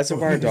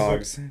 Reservoir He's like-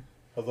 Dogs.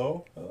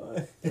 Hello?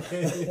 Yeah,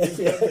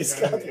 he's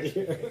got the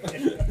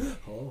ear.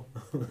 Oh.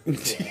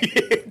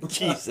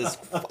 Jesus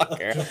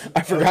fucker.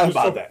 I forgot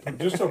about that.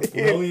 Just a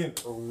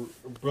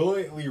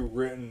brilliantly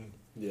written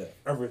Yeah.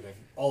 everything.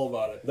 All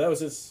about it. That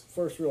was his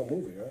first real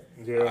movie, right?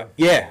 Yeah.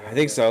 Yeah, I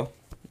think so.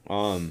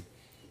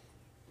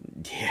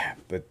 Yeah,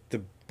 but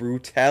the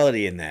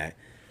brutality in that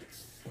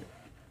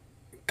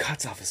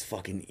cuts off his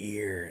fucking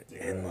ear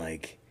and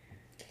like,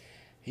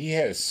 He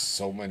has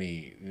so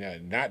many,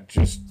 not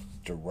just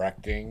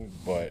directing,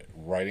 but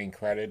writing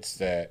credits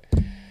that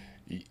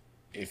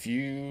if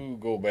you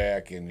go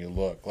back and you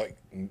look, like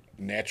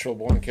Natural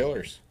Born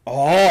Killers.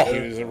 oh, He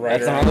was a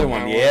writer that's another on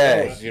one. of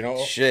Yeah, those, you know.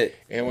 shit.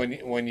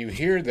 And when you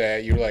hear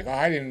that, you're like, oh,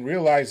 I didn't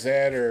realize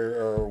that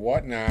or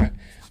whatnot.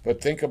 But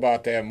think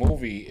about that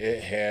movie.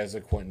 It has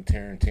a Quentin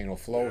Tarantino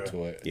flow Yeah.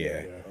 to it.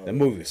 Yeah, that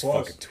movie was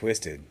Plus- fucking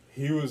twisted.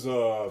 He was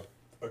a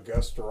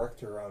guest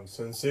director on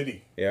Sin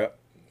City. Yeah,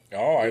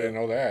 Oh, I didn't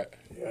know that.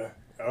 Yeah.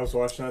 I was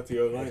watching that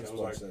the other night. I Just was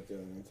like, watched that the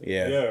other night, too.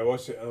 yeah, yeah, I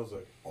watched it. And I was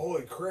like,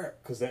 holy crap.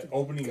 Because that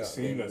opening God,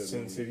 scene man, of that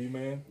Sin movie. City,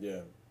 man,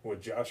 Yeah.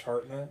 with Josh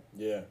Hartnett.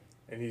 Yeah.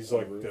 And he's On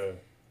like the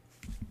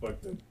roof.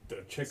 the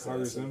chick Assassin.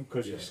 hires him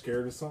because Yeah. she's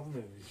scared of something,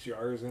 and she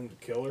hires him to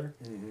kill her.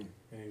 Mm-hmm.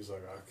 And he's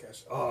like, oh,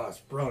 gosh, oh, it's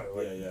brilliant.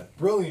 Like, Yeah, yeah.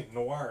 brilliant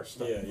noir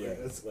stuff. Yeah, Like, yeah.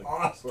 It's like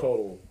awesome.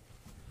 Total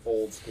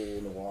old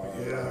school noir.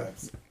 Yeah.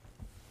 vibes.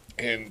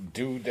 And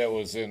dude that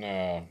was in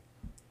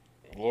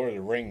Lord of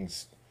the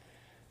Rings,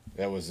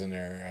 that was in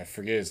there. I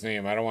forget his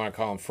name. I don't want to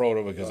call him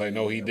Frodo because I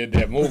know he did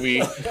that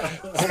movie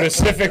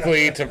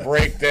specifically to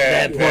break that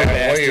that poor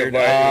bastard. wave,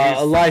 but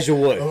he's- Elijah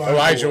Wood.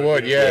 Elijah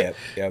Wood, yeah. Yep,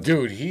 yep.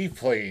 Dude, he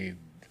played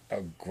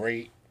a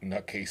great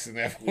nutcase in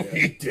that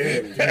movie.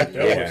 Dude, that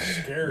Yeah. was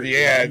scary.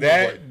 Yeah, He was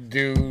that like,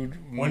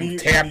 dude When he-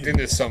 tapped when he-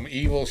 into some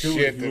evil dude,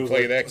 shit he to was, play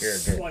like, that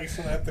character.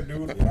 Slicing at the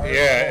dude.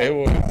 Yeah, it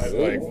was I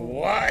like, know.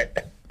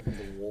 what? The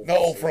wolf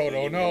No, is Frodo,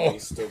 eating no. and He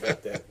still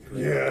got that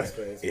grin on Yeah. his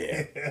face.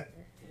 Yeah,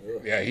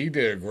 Yeah, he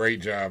did a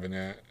great job in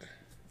that.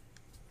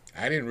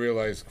 I didn't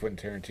realize Quentin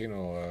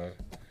Tarantino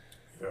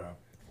Yeah.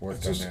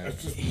 worked It's on that.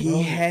 just he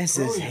brilliant- has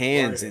his brilliant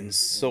hands writing. in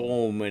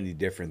so many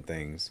different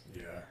things.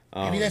 Yeah.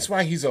 Maybe that's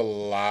why he's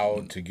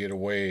allowed to get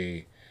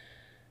away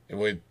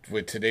with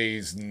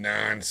today's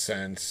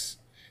nonsense,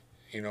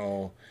 you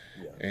know,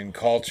 Yeah. in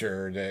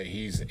culture, that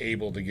he's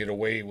able to get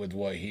away with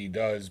what he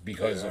does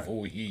because of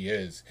who he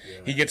is. Yeah.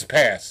 He gets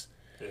past.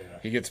 Yeah.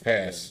 He gets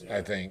past, Yeah.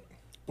 I think.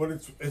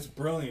 But it's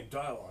brilliant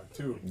dialogue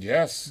too.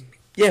 Yes.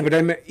 Yeah, but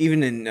I mean,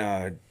 even in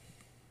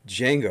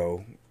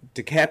Django,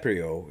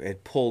 DiCaprio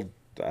had pulled.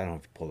 I don't know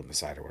if he pulled him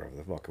aside or whatever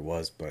the fuck it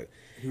was, but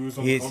He was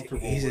he's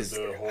uncomfortable he's with just.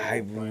 the whole I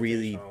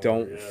really plantation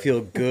don't yeah.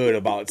 feel good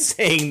about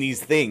saying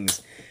these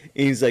things.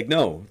 And he's like,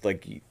 no,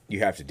 like you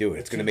have to do it.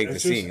 It's gonna make the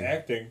it's just scene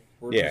acting.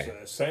 We're Yeah.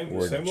 just, Samuel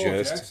We're L.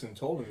 just- Jackson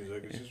told him, he's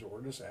like, it's just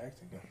we're just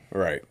acting.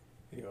 right.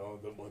 You know,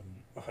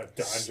 Don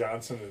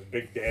Johnson is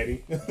Big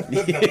Daddy.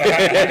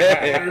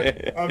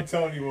 I'm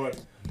telling you what,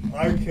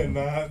 I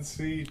cannot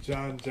see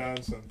John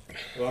Johnson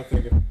without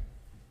thinking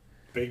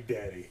Big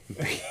Daddy.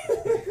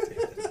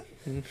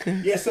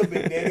 Yes, I'm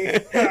Big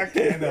Daddy. I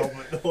can't help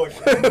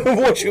it.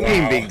 What you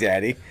mean, Big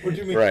Daddy? What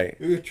do you mean? Right.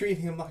 You treat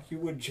him like you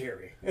would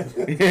Jerry.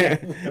 Yeah.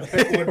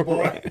 Good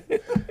boy.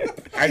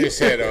 I just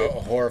had a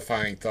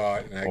horrifying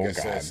thought, and I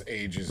guess God. this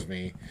ages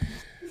me.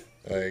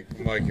 Like,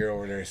 Mike, you're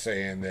over there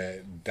saying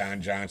that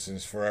Don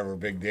Johnson's forever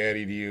Big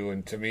Daddy to you,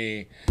 and to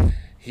me,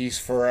 he's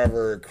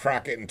forever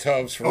Crockett and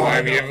Tubbs from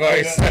Miami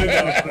Vice.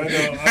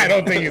 I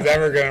don't think he's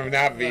ever going to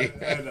not be.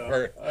 I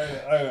know.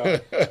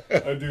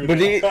 I do. But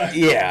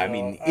know. I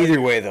mean,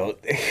 either way though.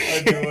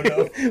 I do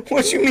know.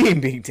 What you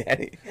mean, Big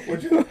Daddy?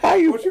 What How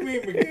you? you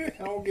mean, Big Daddy?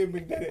 I don't get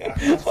Big Daddy.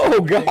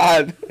 Oh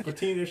God.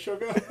 Patina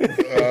sugar.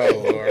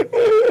 Oh,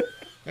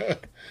 Lord.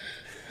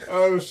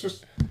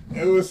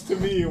 It was to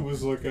me. It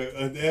was like it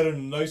added a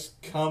nice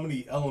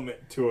comedy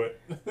element to it.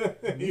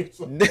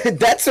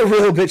 That's a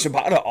real bitch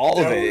about all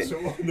of it.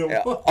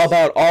 It was.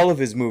 About all of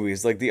his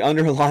movies, like the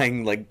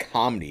underlying like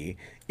comedy,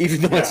 even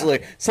though it's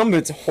like some of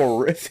it's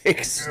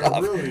horrific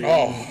stuff. Really,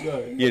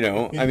 Oh. You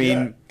know, I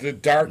mean, The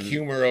dark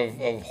humor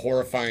of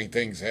horrifying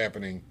things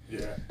happening.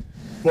 yeah.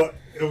 But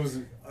it was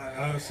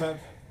on the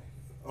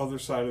other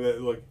side of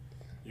that, like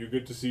you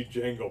get to see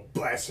Django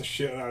blast the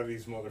shit out of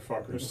these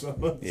motherfuckers.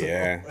 So,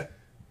 Yeah.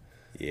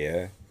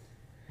 Yeah.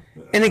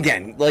 And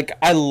again, like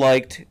I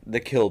liked the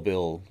Kill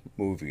Bill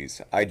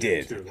movies. I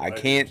did. too. I did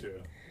can't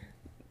too.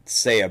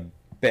 say a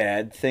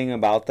bad thing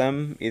about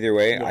them either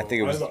way. No, I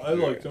think it was. I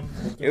liked them.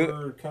 But they it-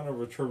 were kind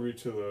of a tribute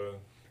to the.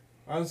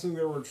 Honestly,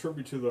 they were a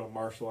tribute to the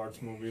martial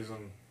arts movies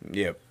and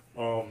Yep.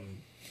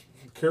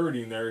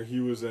 Carradine there. He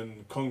was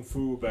in Kung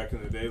Fu back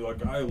in the day.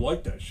 Like I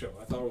liked that show.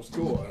 I thought it was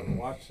cool. I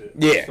watched it.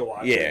 I Yeah. still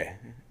watch Yeah.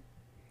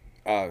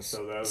 it.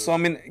 So, that was- I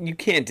mean, you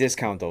can't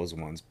discount those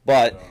ones,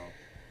 but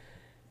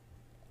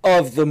No.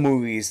 of the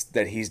movies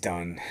that he's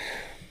done,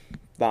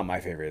 not my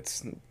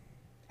favorites.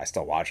 I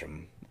still watch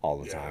them all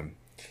the Yeah. time.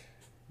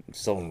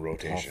 Still in Pulp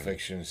rotation.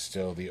 Fiction is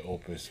still the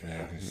opus,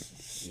 man.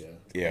 It's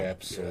Yeah.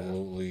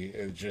 absolutely.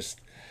 It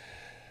just,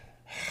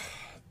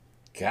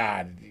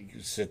 God, you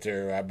could sit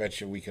there. I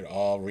bet you we could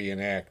all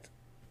reenact,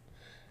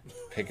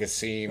 pick a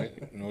scene,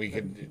 and we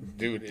could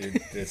do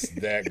it. It's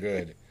that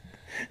good.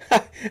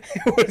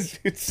 It was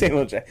so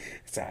much.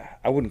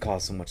 I wouldn't call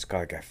it so much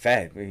like a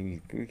fat. I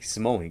mean,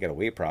 Simone, you got a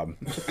weight problem.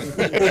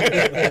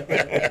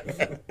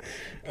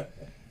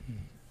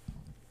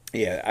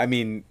 Yeah, I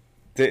mean,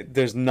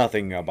 there's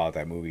nothing about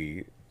that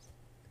movie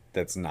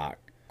that's not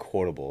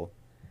quotable.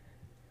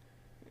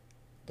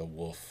 The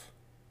Wolf.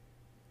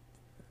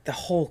 The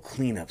whole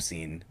cleanup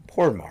scene,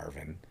 poor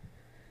Marvin.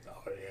 Oh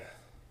yeah.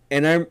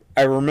 And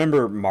I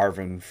remember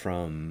Marvin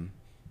from,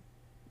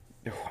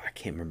 I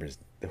can't remember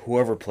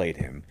whoever played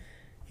him.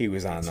 He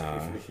was on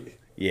Mad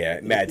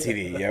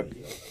TV. Yep.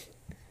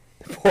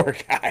 The poor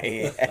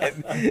guy.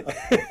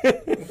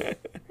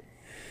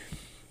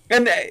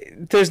 And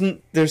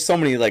there's so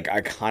many like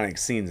iconic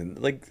scenes, and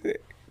like,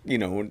 you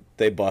know, when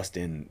they bust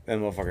in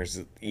and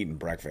motherfuckers eating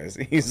breakfast.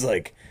 He's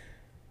like,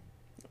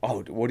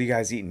 "Oh, what are you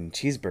guys eating?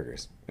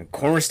 Cheeseburgers, a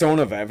cornerstone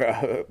of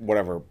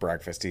whatever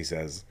breakfast," he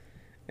says.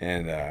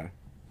 And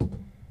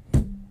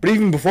but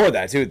even before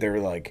that too, they were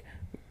like,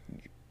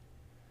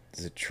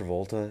 "Is it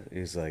Travolta?"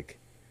 He's like,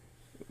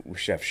 "We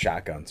should have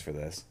shotguns for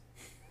this,"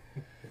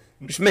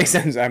 which makes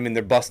sense. I mean,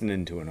 they're busting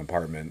into an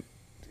apartment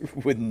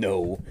with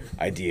no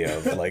idea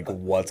of like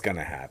what's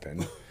gonna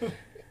happen.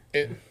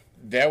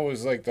 That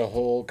was like the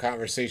whole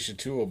conversation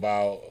too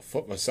about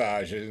foot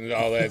massage and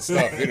all that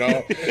stuff, you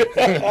know.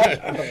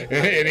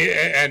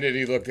 and then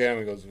he looked at him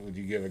and goes, "Would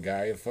you give a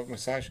guy a foot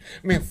massage?"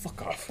 Man,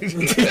 fuck off. Right.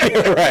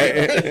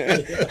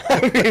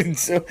 I mean,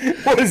 so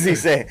what does he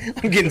say?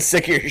 I'm getting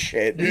sick of your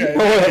shit. Or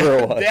whatever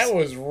it was. That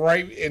was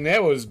right, and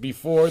that was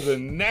before the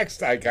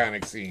next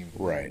iconic scene.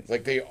 Right.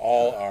 Like they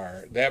all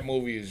are. That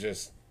movie is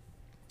just.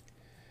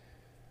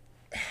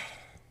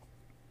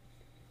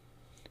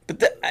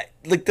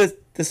 But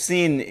the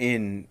scene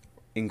in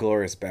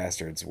Inglourious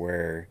Bastards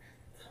where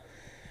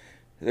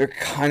they're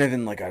kind of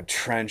in like a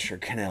trench or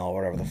canal or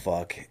whatever the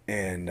fuck,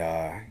 and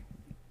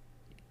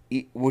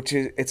which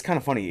is, it's kind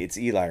of funny. It's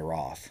Eli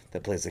Roth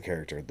that plays the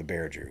character, the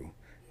Bear Jew,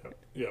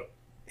 Yep.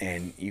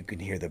 and you can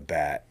hear the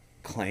bat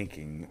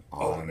clanking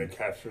Oh, on. and they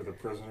capture the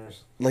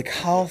prisoners. Like,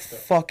 how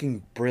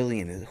fucking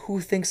brilliant is? Who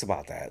thinks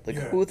about that? Like,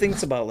 Yeah. who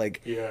thinks about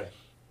like Yeah.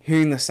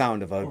 hearing the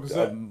sound of a, Because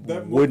a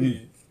that wooden?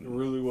 movie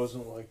really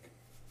wasn't like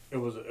it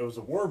was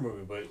a war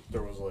movie, but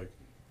there was like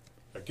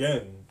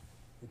again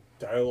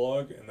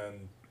dialogue and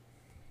then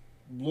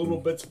little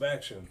bits of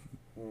action,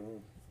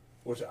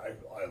 which I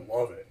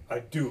love it.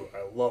 I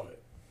love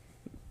it.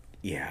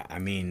 Yeah, I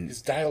mean,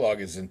 His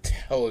dialogue is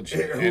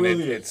intelligent, It and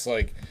really is. it's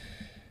like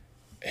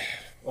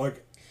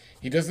Like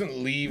he doesn't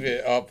leave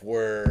it up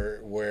where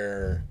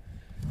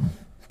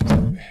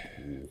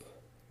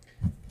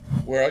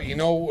you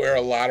know where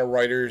a lot of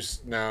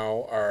writers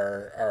now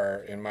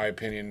are in my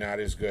opinion not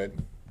as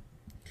good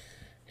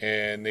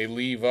and they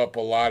leave up a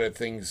lot of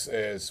things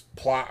as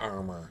plot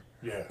armor.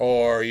 Yeah.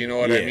 Or, you know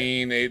what Yeah. I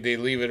mean? They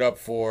leave it up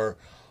for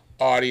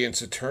audience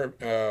to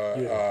interpret.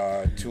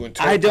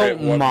 I don't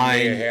what may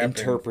mind have happened.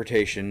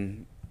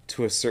 interpretation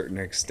to a certain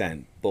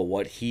extent, but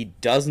what he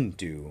doesn't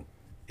do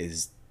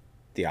is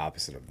the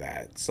opposite of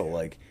that. So,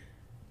 like,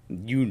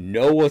 you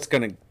know what's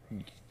gonna...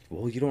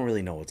 Well, you don't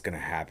really know what's gonna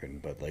happen,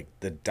 but, like,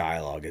 the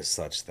dialogue is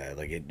such that,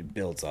 like, it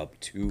builds up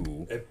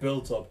to... It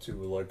builds up to,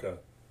 like, a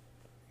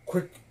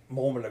quick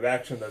moment of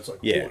action that's like,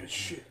 Yeah. holy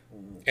shit.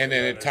 And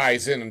then it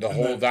ties in the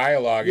whole then-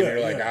 dialogue, and Yeah,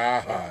 you're like,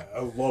 yeah. aha. I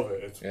love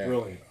it. It's Yeah.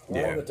 brilliant. A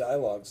lot Yeah. of the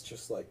dialogue's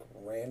just like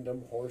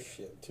random horse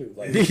shit too.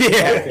 Like, Yeah. like,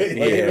 Yeah.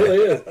 it really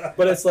is.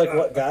 But it's like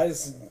what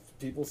guys,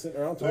 people sitting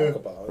around talk Yeah.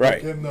 about.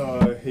 Right. Like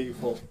in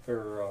Hateful,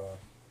 or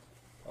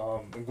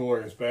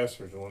Inglourious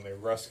Bastards, when they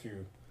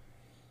rescue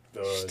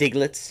the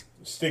Stiglitz.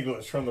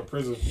 from the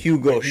prison.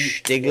 Hugo He-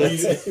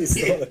 Stiglitz.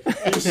 He's like,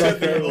 He's sitting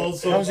there, all of a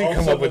sudden- How does he all of a come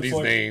up sudden with it's these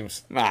like,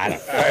 names? I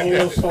don't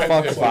all of a sudden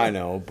fuck it's if I like,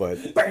 know,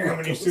 but... bam,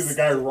 and you see the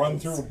guy run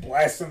through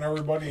blasting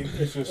everybody, and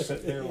he's just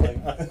sitting there like...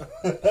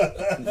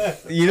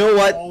 You know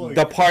what? Holy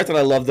The part that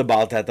I loved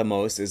about that the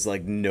most is,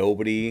 like,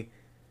 nobody...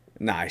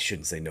 Nah, I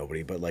shouldn't say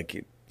nobody, but,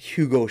 like,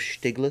 Hugo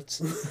Stiglitz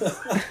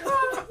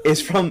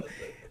is from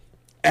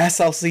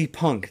SLC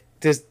Punk.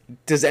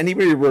 Does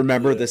anybody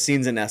remember the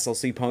scenes in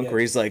SLC Punk where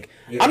he's like,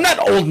 I'm not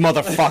old,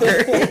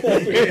 motherfucker.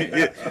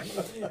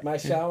 my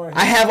shower.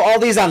 I have all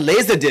these on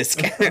Laserdisc.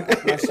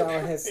 My shower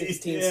has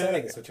 16 Yeah.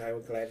 settings, which I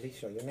will gladly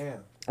show you now.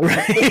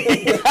 Right?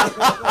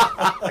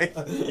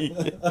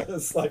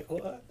 It's like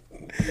what?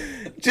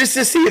 Just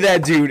to see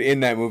that dude in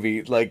that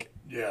movie, like,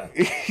 Yeah.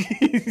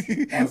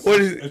 what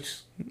is...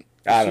 It's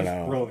I don't just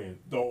know.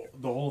 brilliant. The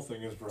whole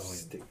thing is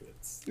brilliant.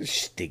 Stiglitz.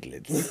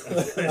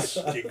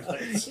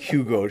 Stiglitz.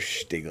 Hugo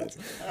Stiglitz.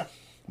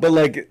 But,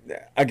 like,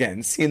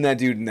 again, seeing that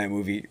dude in that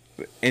movie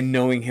and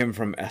knowing him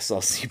from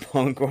SLC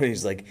Punk, where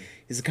he's like,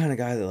 he's the kind of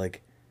guy that,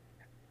 like,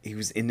 he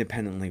was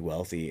independently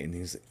wealthy and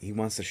he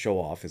wants to show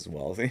off his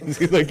wealth.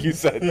 Like you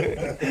said.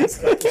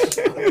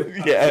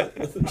 Yeah.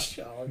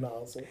 Shower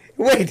nozzle.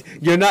 Wait,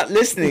 you're not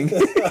listening.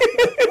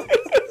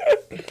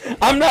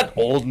 I'm not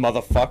old,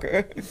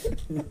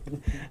 motherfucker.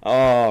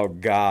 Oh,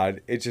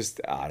 God. It just,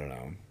 I don't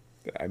know.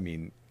 I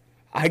mean,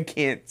 I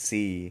can't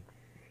see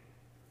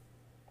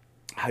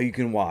how you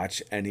can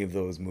watch any of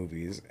those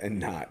movies and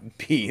not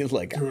be,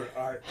 like, Dude,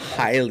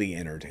 highly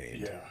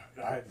entertained.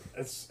 yeah,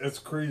 it's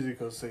crazy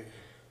because they...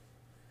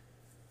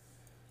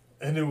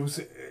 And it was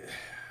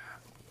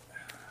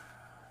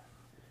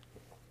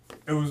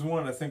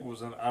one, I think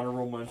was an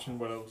honorable mention,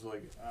 but it was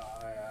like,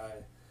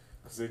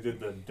 because they did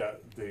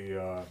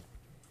the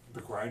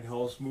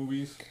Grindhouse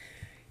movies.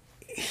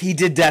 He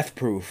did Death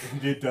Proof. He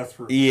did Death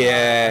Proof.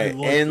 Yeah, I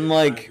liked and, it.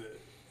 like,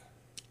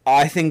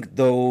 I think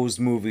those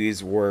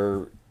movies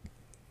were...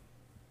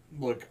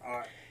 Look,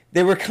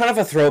 They were kind of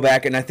a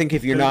throwback, and I think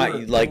if you're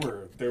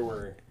they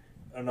were,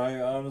 and I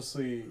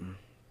honestly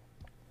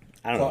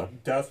I don't know.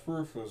 thought Death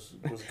Proof was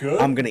good.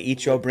 I'm gonna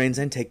eat your brains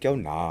and take your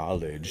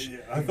knowledge. Yeah,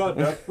 I thought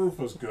Death Proof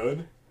was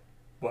good,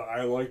 but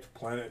I liked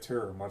Planet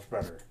Terror much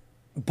better.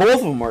 Both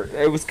of them were.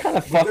 It was kind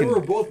of But fucking. they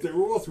were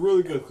both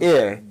really good.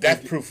 Yeah.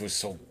 Death Proof was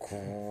so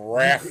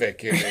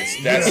graphic in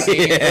its death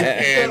scene,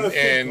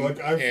 and Like,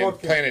 I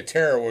fucking- Planet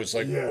Terror was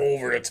like Yeah.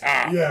 over the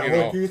top. Yeah, you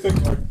like know? you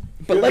think like.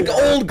 But here like they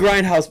are- old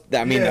Grindhouse.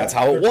 I mean, Yeah, that's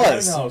how it the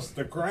was.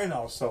 The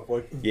Grindhouse stuff.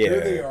 Like Yeah. here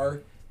they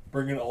are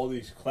bringing all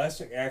these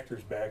classic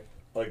actors back.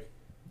 Like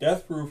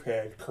Death Proof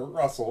had Kurt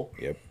Russell.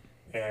 Yep.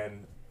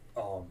 And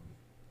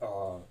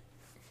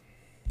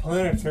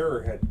Planet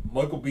Terror had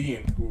Michael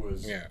Biehn, who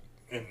was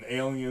in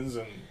Aliens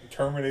and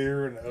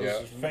Terminator, and it was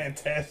just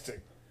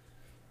fantastic.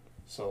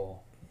 So,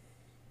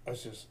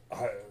 it's just...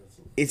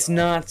 It's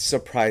not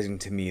surprising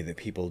to me that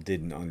people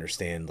didn't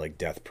understand like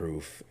Death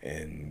Proof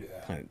and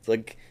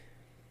like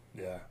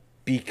Yeah.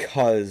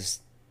 because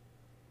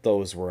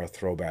those were a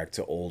throwback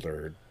to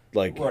older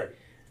like Right.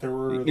 There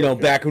were, you know,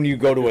 like, back when you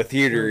go to a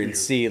theater tribute and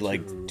see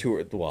like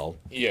to-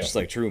 just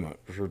like True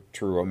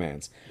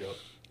Romance. Yep.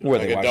 Where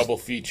like they a watch- double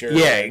feature.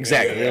 Yeah,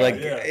 exactly. Yeah, like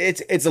yeah.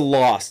 it's a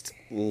lost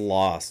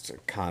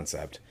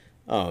concept.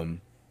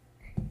 And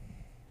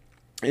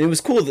it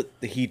was cool that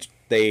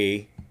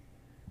they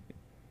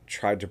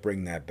tried to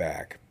bring that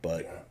back,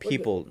 but Yeah.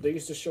 people They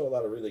used to show a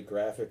lot of really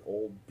graphic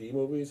old B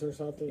movies or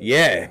something.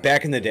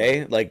 back in the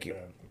day, like Yeah.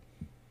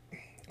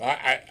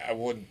 I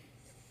wouldn't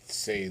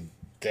say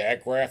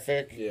that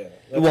graphic. Yeah.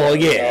 well,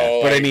 yeah, You know,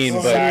 but I like mean,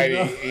 but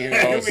society, you know,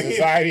 I mean,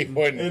 society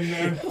wouldn't.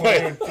 And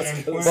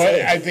But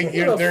I think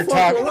they're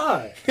talking.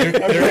 Lie.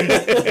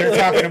 They're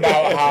talking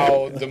about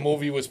how the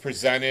movie was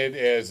presented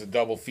as a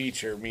double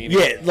feature, meaning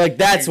yeah, like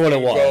that's you what it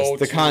can was. go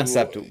The to-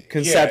 concept,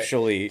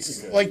 conceptually,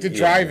 like the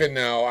drive-in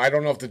now. I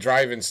don't know if the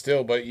drive-in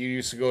still, but you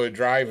used to go to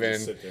drive-in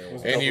sit there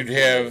and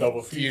and double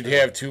you'd feature.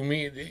 have two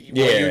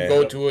Yeah. you'd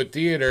go to a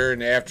theater in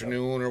the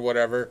afternoon or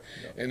whatever,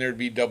 and there'd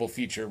be double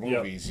feature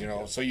movies. You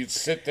know, so you'd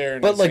sit there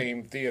in But, the like,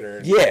 same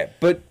theater. yeah,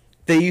 but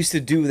they used to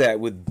do that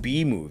with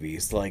B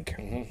movies, like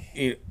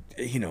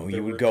you know, They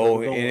you were- would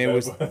go they were and it going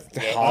was with that,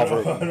 but I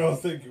however. don't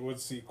think you would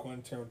see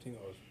Quentin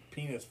Tarantino's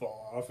penis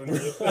fall off and,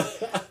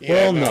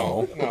 Well,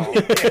 no.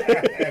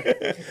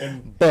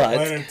 and But-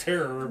 Planet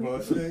Terror,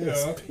 but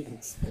yeah.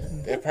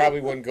 It probably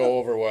wouldn't go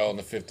over well in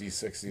the 50s,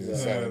 60s, and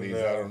 70s.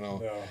 I don't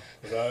know.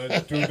 No.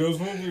 Dude, those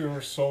movies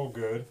were so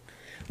good.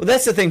 Well,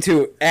 that's the thing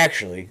too.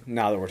 Actually,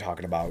 now that we're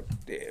talking about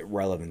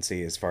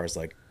relevancy as far as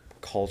like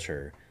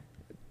culture,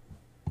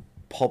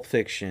 Pulp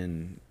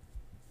Fiction,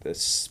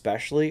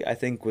 especially, I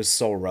think was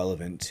so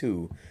relevant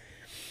too,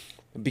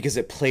 because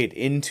it played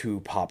into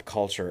pop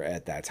culture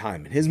at that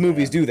time. And his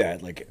movies do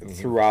that, like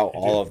throughout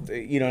all of,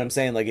 you know what I'm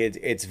saying? Like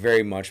it's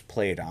very much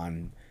played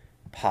on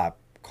pop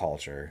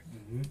culture,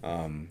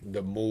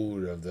 The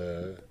mood of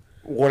the.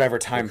 whatever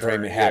time frame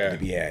current- it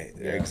happened yeah. to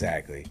be at. Yeah.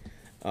 Exactly.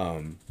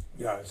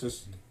 Yeah, it's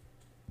just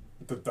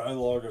the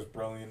dialogue is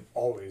brilliant.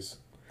 Always.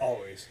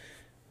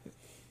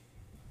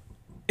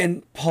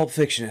 And Pulp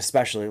Fiction,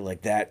 especially,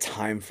 like that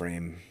time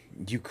frame,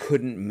 you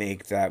couldn't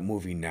make that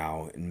movie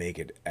now and make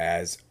it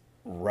as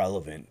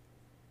relevant.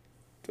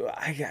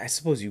 I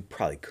suppose you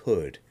probably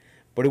could,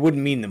 but it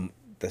wouldn't mean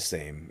the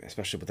same,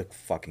 especially with the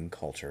fucking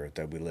culture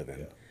that we live in.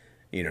 Yeah.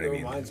 You know It what I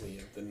mean? reminds me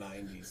of the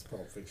 '90s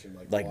Pulp Fiction,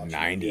 Like watching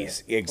it,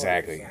 90s, yeah,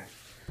 exactly.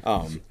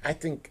 100%. I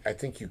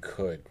think you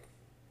could.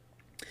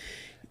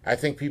 I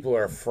think people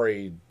are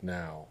afraid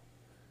now.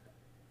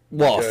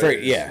 Well, afraid,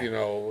 Because, yeah. You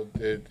know,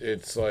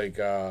 it's like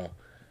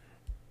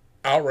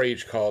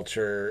outrage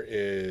culture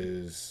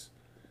is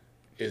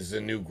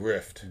the new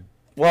grift.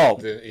 Well,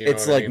 you know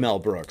it's what I like mean? Mel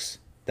Brooks.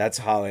 That's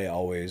how I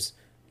always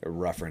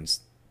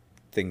reference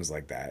things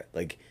like that.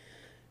 Like,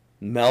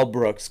 Mel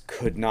Brooks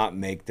could not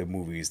make the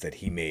movies that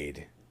he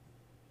made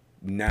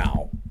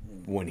now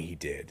when he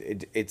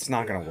did. It's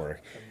not going to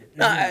work.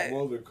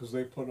 Well, because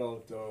they put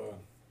out the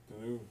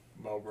new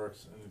Mel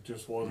Brooks, and it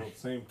just wasn't the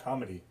same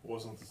comedy. It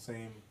wasn't the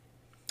same.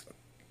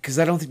 Because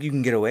I don't think you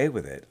can get away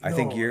with it. I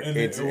think No, you're. and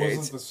It's, it wasn't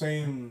it's the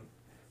same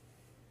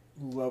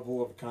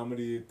level of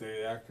comedy,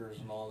 the actors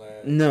and all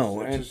that.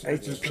 no, It and just- it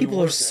just didn't people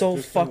are work. It so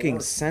just didn't fucking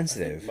work.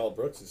 sensitive. Mel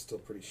Brooks is still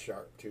pretty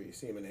sharp too. You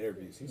see him in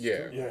interviews. He's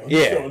Yeah. still, Yeah,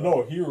 Yeah.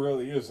 no, he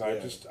really is. I Yeah,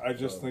 just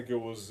so- think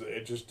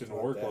it just didn't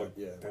Not work that, like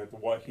yeah. that.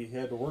 What he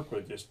had to work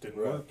with just didn't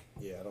right. work.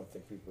 Yeah, I don't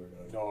think people are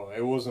gonna. No,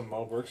 it wasn't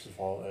Mel Brooks'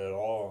 fault at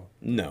all.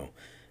 No.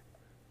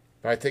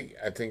 But I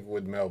think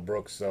with Mel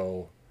Brooks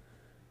though,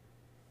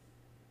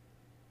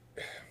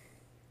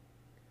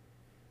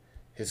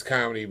 his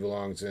comedy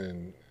belongs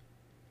in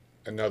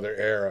another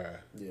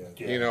era. Yeah.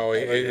 You know,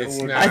 it's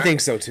would- not. I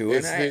think so too, and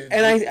it's I, the-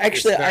 and I it's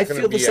actually not I gonna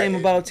feel the be same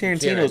about you can't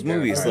Tarantino's identify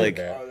movies. with Like,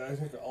 that. I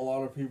think a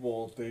lot of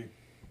people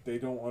they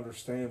don't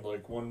understand.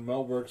 Like when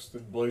Mel Brooks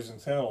did Blazing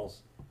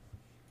Saddles,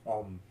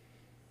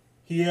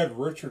 he had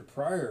Richard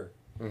Pryor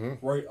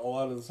write a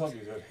lot of the stuff. He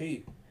said,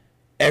 "Hey,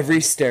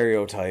 every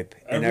stereotype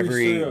and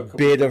every stereotype-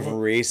 bit of because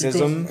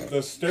racism.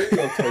 the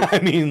stereotypes, I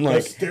mean, the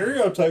like,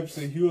 stereotypes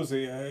that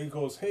he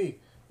goes, hey,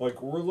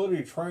 like we're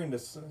literally trying to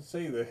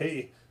say that,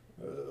 hey."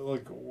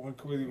 Like, when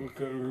we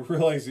could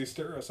realize these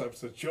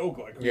stereotypes a joke,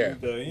 like, we Yeah.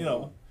 need to, you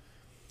know.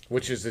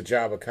 Which is the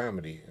job of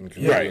comedy and Right.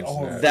 comedians.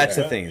 Oh, not- That's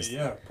the yeah, thing is-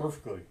 Yeah,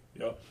 perfectly.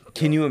 Yep.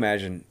 can you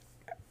imagine?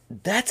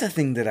 That's a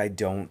thing that I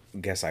don't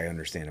guess I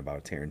understand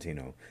about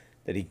Tarantino,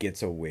 that he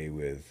gets away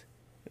with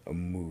a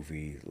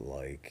movie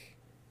like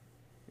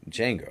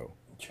Django,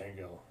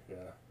 Django, yeah.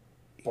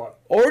 But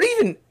or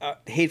even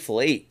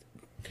Hateful Eight.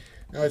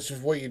 No, it's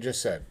just what you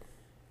just said.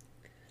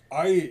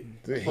 I.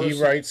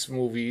 He writes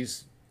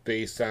movies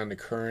based on the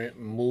current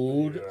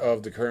mood Yeah.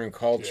 of the current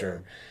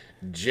culture.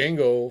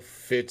 Django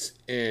fits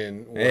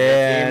in when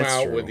Yeah, it came that's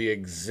out true. with the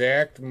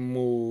exact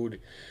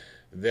mood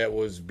that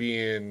was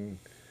being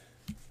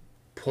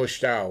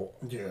pushed out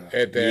Yeah.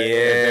 at that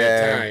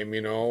Yeah. time.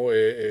 You know,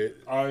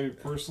 I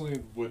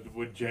personally,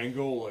 with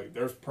Django, like,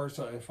 there's parts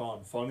that I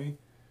found funny,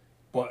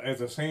 but at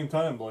the same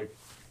time, like,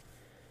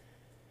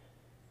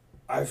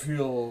 I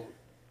feel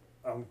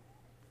I'm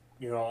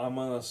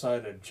on the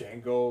side of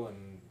Django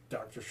and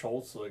Dr.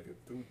 Schultz, like,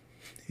 dude,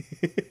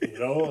 you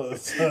know,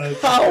 it's,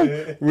 How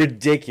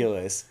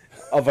ridiculous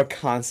of a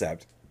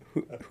concept.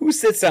 Who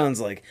sits down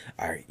and's like,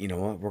 all right, you know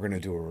what? We're going to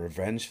do a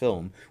revenge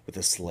film with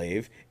a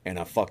slave and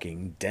a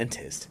fucking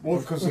dentist. well,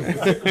 because if you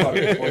think about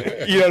it,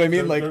 like, You know what I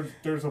mean? Like,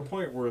 there's a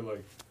point where,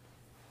 like,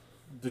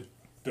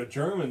 the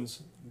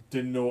Germans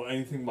didn't know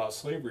anything about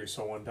slavery,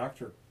 so when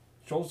Dr.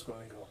 Schultz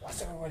going, they go,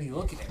 what's everybody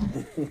looking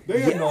at? They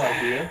had no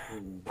idea.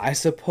 I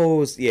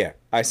suppose, yeah.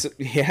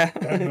 Yeah.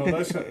 No,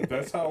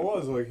 that's how it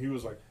was. Like, he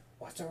was like,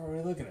 what's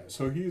everybody looking at?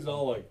 So he's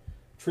all like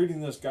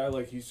treating this guy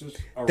like he's just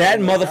a That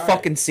random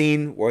motherfucking guy.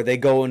 scene where they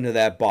go into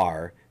that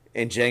bar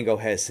and Django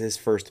has his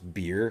first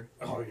beer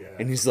Oh yeah.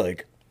 and he's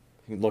like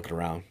looking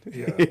around.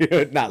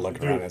 Yeah. Not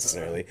looking around Dude,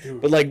 necessarily,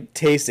 dude. but like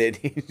taste it.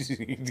 He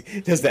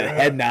does that Yeah,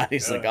 head nod.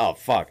 He's yeah. like, oh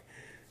fuck.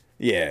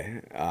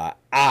 Yeah.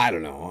 I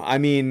don't know. I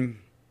mean,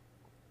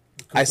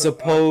 I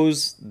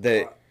suppose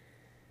that.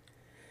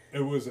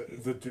 It was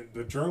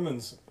the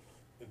Germans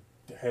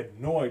had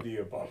no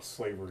idea about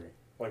slavery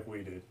like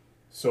we did.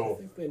 So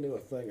think they knew a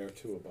thing or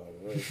two about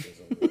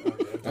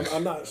racism.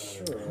 I'm not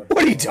sure.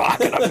 What are you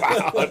talking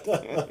about?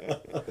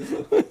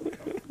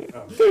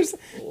 There's,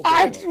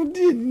 I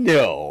didn't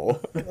know.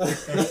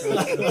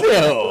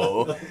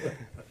 No.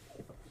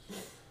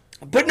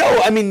 But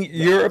no, I mean,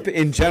 Europe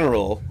in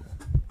general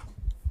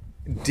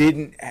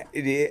didn't.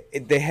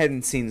 They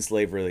hadn't seen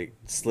slavery.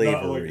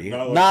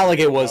 Not like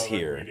it was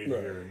here.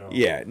 No.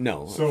 Yeah,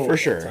 no, So- for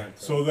sure.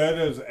 So that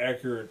is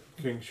accurate,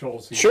 King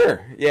Schultz.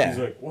 Sure, yeah. He's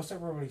like, what's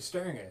everybody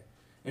staring at?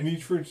 And he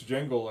treats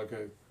Django like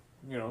a,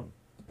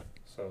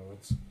 so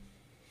it's.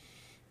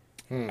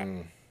 I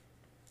don't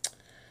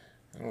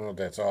know if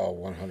that's all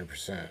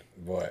 100%,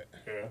 but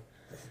Yeah.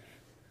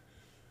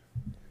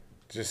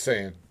 just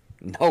saying.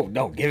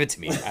 No, give it to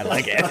me. I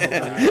like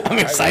it. I'm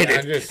excited.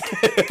 I'm just,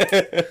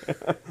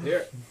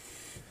 Here.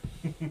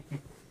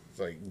 it's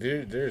like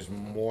there's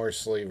more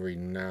slavery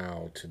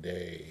now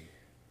today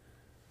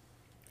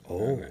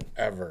than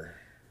ever.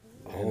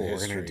 Oh, we're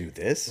gonna do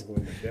this.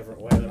 Going a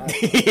different way than I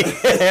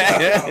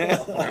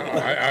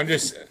No, I'm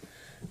just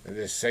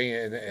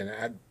saying,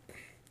 and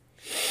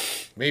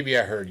maybe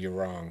I heard you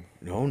wrong.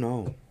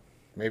 No.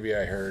 Maybe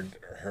I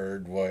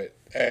heard what.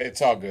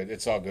 It's all good.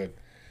 It's all good.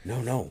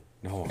 No.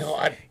 No,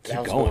 I was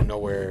going. going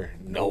nowhere.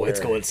 No, it's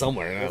going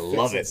somewhere, and I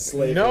love it.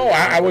 Slavery No,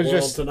 I in the was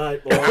world just-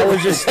 tonight. I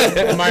was just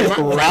my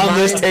Around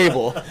this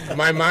table.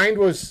 My mind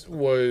was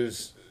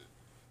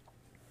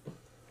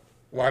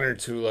wandered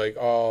to like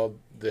all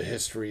the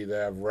history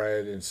that I've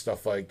read and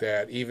stuff like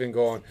that. Even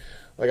going,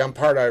 like I'm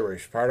part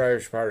Irish, part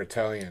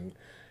Italian,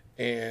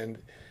 and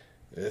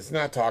it's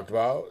not talked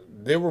about.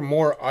 There were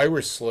more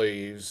Irish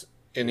slaves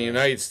in the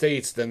United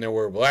States than there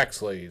were black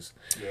slaves,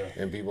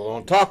 and people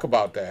don't talk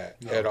about that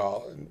at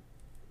all. And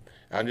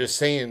I'm just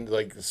saying,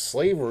 like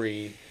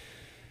slavery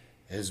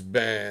has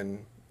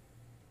been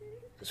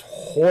as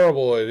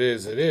horrible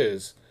as it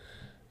is.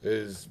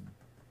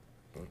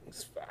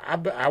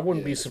 I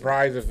wouldn't be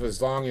surprised if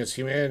as long as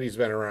humanity's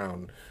been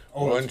around,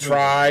 one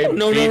tribe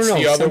No, beats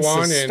the other since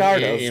one, the and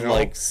start of, you know,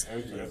 like,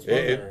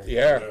 That's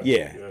Yeah.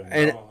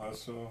 And- no,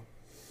 that's,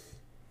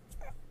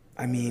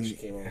 I mean, She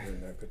came over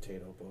in their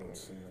potato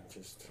boats and it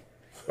just.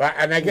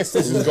 and I guess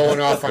this is going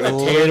off on a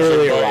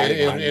Literally tangent, but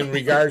riding on in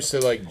regards to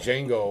like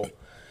Django,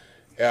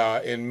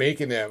 in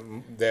making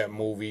that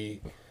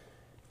movie,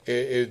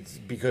 it's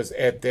because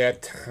at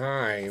that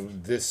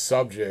time this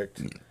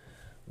subject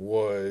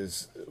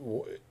was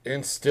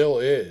and still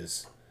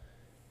is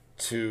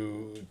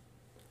to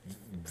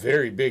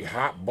very big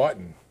hot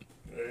button,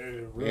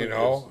 it really you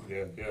know.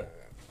 is. Yeah.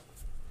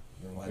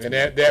 And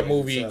that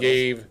movie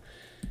gave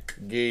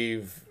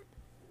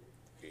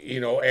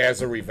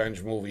as a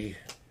revenge movie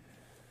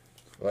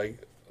like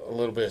a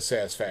little bit of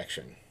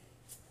satisfaction.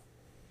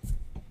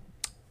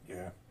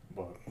 Yeah,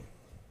 but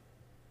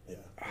Yeah,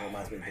 it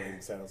reminds me of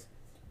Brilliance sounds.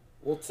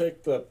 We'll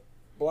take the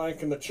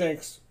blank and the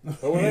chinks,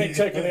 but we ain't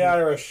taking the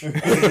Irish. They're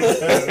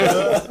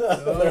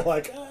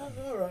like, all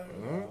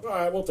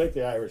right, we'll take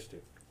the Irish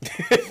too.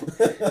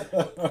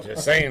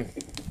 Just saying.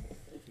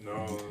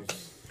 no,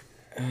 it's,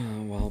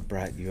 well,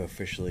 Brett, you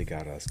officially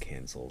got us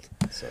canceled.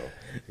 So,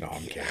 no,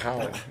 I'm kidding.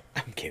 How?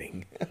 I'm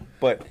kidding.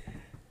 But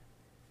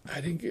I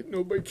didn't get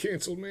nobody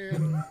canceled,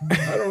 man.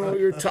 I don't know what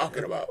you're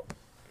talking about.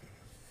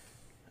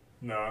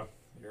 no,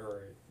 you're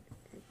right.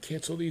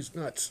 Cancel these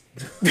nuts.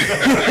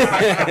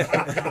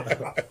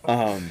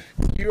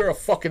 You're a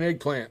fucking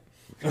eggplant.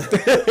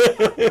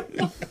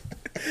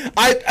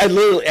 I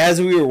literally,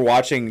 as we were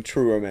watching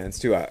True Romance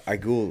too, I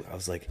Googled. I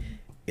was like,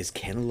 is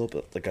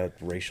cantaloupe like a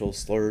racial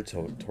slur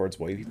towards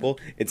white people?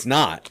 It's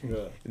not.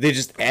 Yeah. They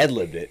just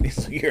ad-libbed it.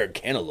 It's like, you're a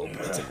cantaloupe.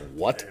 It's like,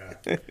 what?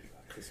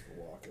 Christopher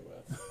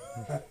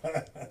Walken,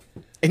 man.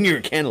 And you're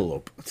a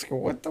cantaloupe. It's like,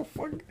 what the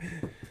fuck?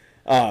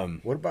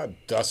 What about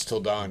Dusk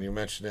Till Dawn? You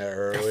mentioned that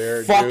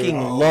earlier. Fucking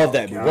dude. love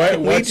that movie.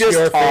 What's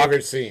your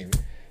favorite scene?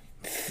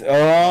 Oh.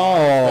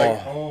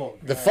 Oh,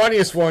 The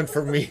funniest one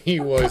for me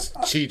was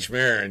Cheech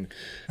Marin.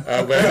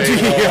 When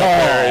they go up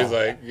there, he's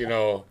like,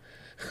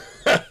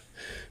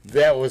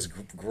 that was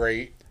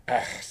great.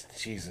 Ah,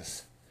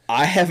 Jesus.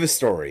 I have a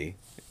story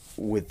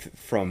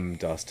from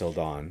Dusk Till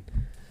Dawn.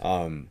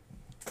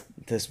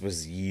 This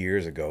was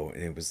years ago,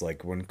 and it was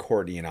like when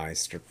Courtney and I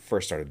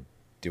first started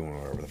doing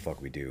whatever the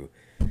fuck we do,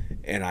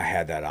 and I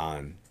had that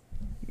on,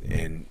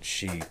 and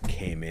she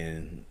came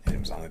in, and it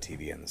was on the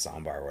TV and the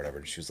soundbar or whatever,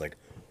 and she was like,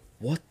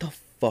 "What the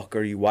fuck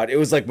are you watching?" It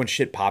was like when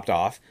shit popped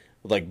off,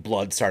 like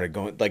blood started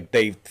going, like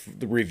they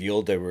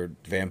revealed they were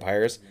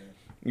vampires.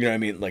 You know what I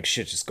mean? Like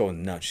shit just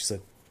going nuts. She's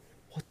like,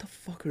 "What the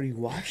fuck are you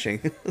watching?"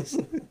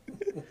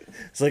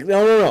 It's like,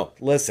 no.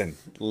 Listen.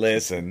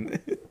 It's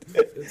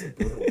a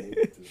brutal movie,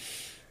 dude.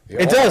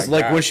 It Oh does. my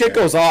Like, God, when shit man.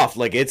 goes off,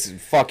 like, it's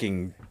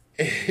fucking...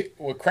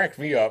 What cracked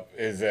me up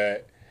is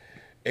that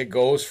it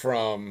goes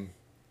from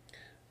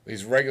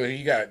these regular.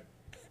 You got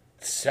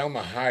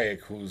Selma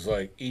Hayek, who's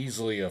like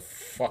easily a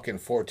fucking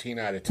 14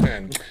 out of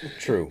 10.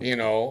 True.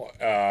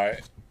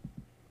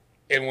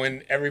 And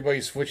when everybody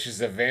switches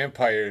to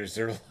vampires,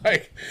 they're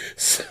like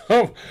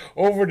some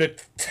over the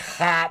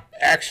top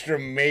extra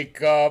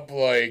makeup,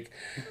 like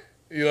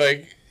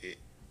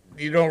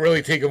you don't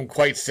really take them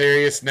quite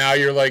serious. Now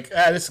you're like,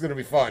 this is gonna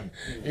be fun,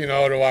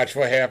 to watch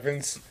what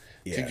happens.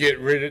 Yeah.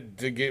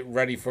 To get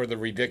ready for the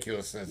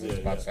ridiculousness that's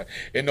about to start.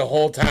 And the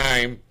whole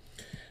time,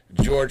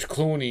 George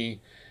Clooney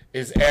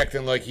is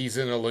acting like he's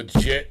in a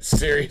legit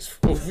serious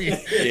movie.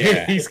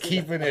 Yeah. He's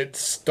keeping it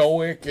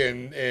stoic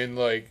and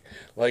like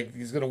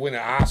he's gonna win an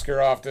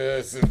Oscar off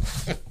this.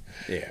 And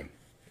Yeah.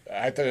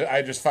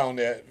 I just found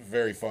that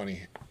very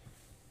funny.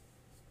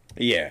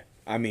 Yeah.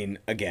 I mean,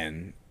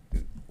 again,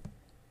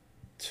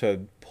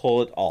 to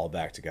pull it all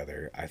back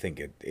together, I think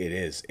it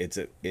is.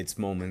 It's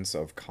moments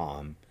of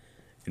calm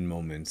and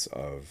moments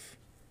of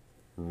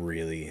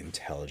really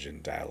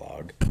intelligent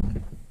dialogue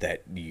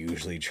that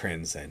usually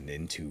transcend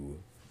into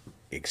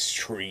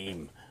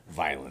extreme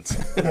violence.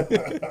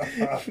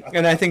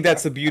 And I think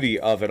that's the beauty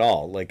of it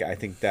all. Like, I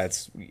think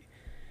that's,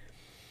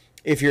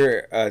 if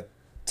you're a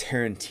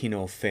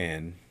Tarantino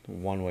fan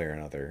one way or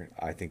another,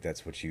 I think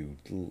that's what you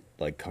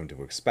like come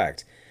to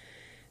expect.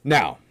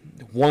 Now,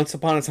 Once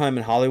Upon a Time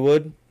in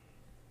Hollywood,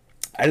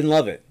 I didn't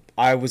love it.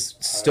 I was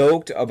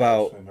stoked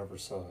about. I never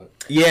saw it.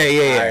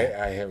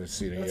 Yeah. I haven't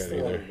seen it That's yet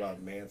the one either.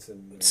 about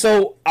Manson.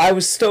 So I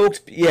was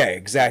stoked. Yeah,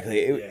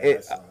 exactly. I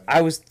saw it.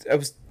 I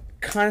was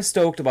kind of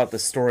stoked about the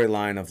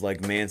storyline of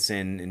like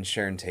Manson and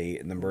Sharon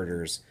Tate and the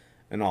murders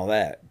and all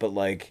that, but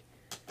like,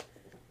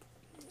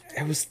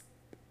 it was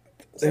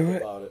Something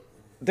about it.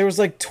 there was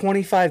like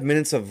 25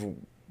 minutes of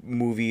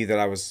movie that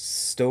I was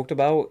stoked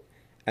about,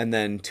 and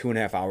then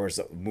 2.5 hours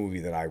of movie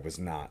that I was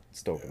not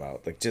stoked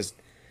about. Like, just,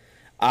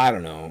 I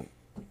don't know.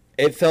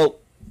 It felt,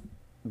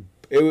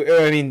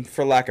 I mean,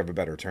 for lack of a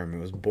better term, it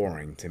was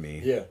boring to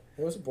me. Yeah, it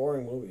was a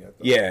boring movie. I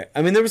thought. Yeah,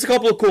 I mean, there was a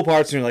couple of cool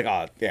parts, and you're like,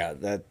 oh,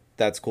 yeah,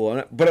 that's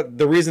cool. But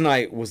the reason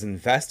I was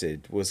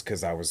invested was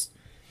because I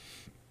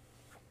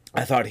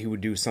thought he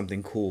would do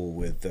something cool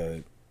with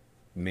the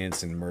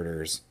Manson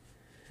murders,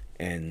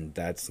 and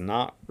that's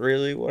not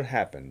really what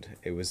happened.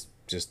 It was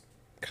just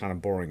kind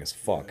of boring as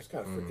fuck. It's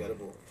kind of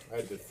forgettable. I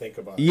had to think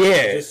about it.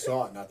 Yeah. I just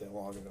saw it not that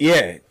long ago.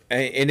 Yeah,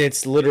 and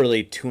it's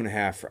literally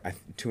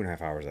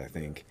 2.5 hours, I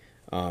think,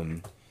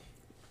 of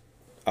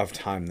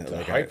time that The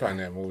like hype on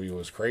that movie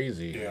was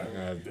crazy.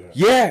 Yeah.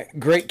 Yeah,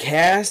 great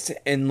cast,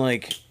 and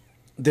like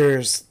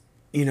there's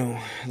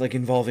like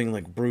involving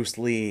like Bruce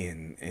Lee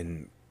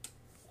and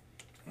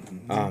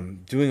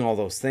doing all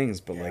those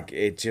things, but like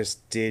it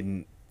just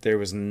didn't. There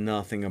was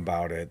nothing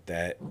about it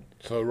that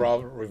So it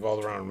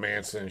revolved around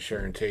Manson and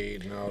Sharon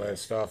Tate and all that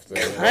stuff.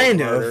 kind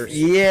of murders.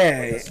 yeah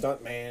Like a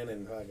stunt man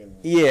and fucking.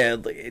 yeah.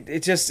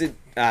 It just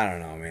I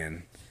don't know,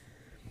 man.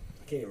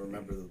 I can't even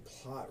remember the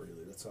plot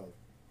really. That's all.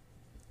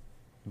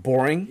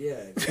 Boring.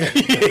 Yeah.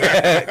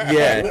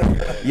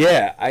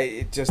 Yeah.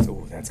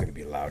 That's gonna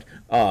be loud.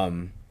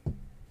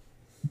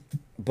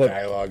 But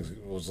Dialogue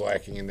was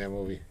lacking in that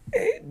movie.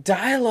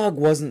 dialogue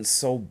wasn't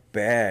so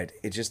bad.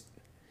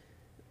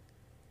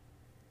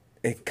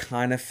 It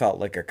kind of felt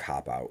like a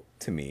cop out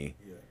to me,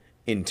 Yeah.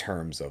 in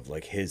terms of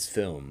like his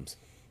films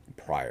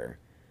prior.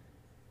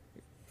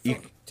 Felt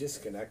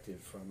disconnected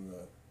from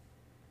the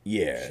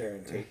Yeah.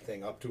 Sharon Tate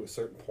thing up to a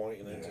certain point,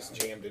 and then just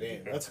jammed it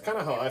in. That's kind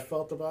of how I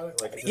felt about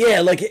it. Like,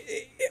 Yeah, like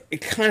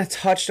it kind of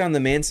touched on the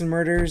Manson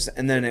murders,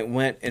 and then it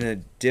went in a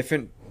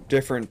different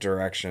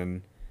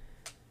direction.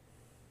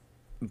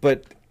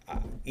 But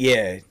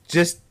yeah,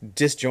 just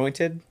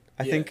disjointed,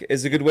 I think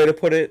is a good way to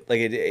put it.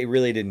 Like it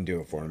really didn't do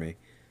it for me,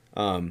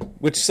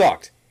 which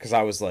sucked because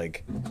I was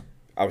like,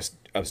 I was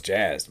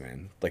jazzed,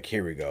 man. Like,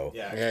 here we go.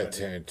 Yeah. Yeah,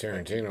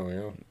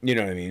 Tarantino, You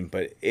know what I mean?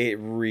 But it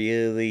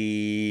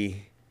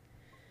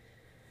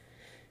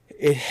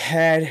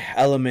had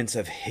elements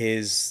of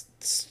his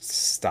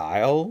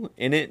style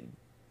in it,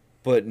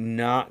 but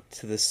not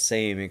to the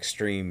same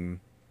extreme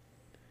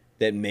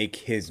that make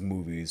his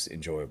movies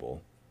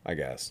enjoyable, I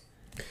guess.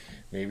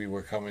 Maybe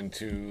we're coming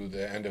to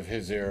the end of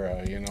his era,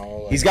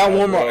 Like He's got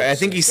one more. Brooks I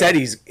think and he stuff. said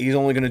he's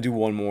only going to do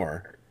one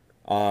more.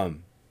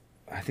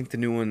 I think the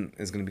new one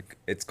is going to be,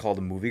 it's called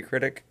A Movie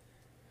Critic,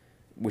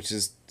 which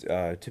is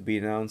to be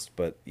announced,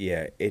 but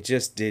yeah, it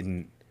just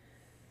didn't,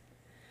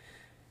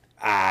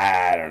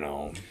 I don't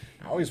know.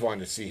 I always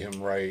wanted to see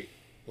him write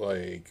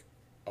like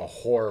a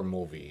horror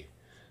movie,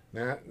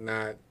 not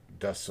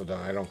Dust Till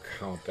Dawn. I don't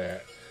count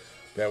that.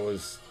 That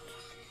was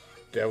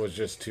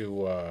just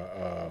too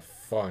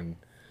fun.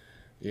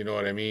 You know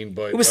what I mean?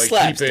 But It was like,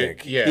 slapstick.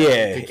 Keep it,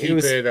 Yeah, to keep it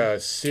was-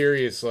 it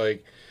serious,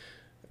 like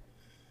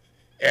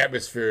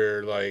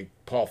atmosphere, like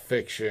Pulp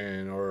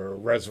Fiction or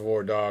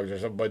Reservoir Dogs or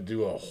something. But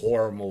do a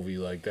horror movie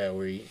like that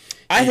where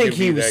I think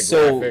he could be was that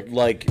so graphic.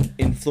 like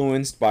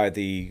influenced by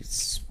the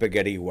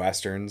spaghetti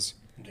westerns.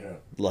 Yeah.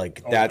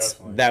 Like Oh, that's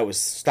definitely. that was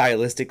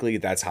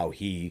stylistically that's how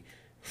he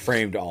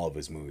framed all of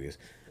his movies.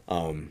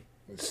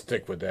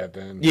 Stick with that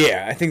then.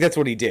 Yeah, I think that's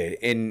what he did.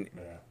 And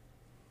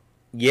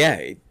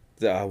Yeah.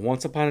 yeah,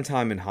 Once Upon a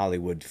Time in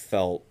Hollywood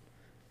felt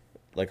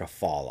like a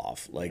fall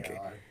off. Like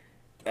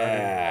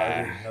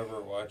I would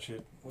never watch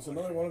it. Was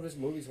another one of his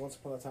movies Once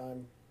Upon a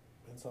Time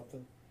and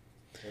something?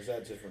 Or is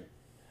that different?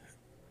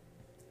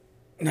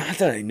 not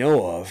that I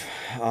know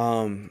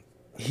of.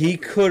 He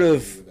could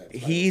have.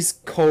 He's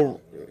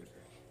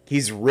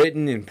He's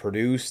written and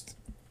produced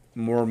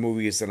more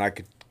movies than I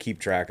could keep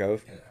track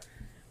of. Yeah.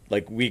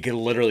 Like, we could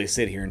literally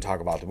sit here and talk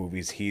about the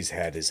movies he's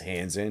had his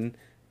hands in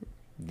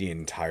the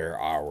entire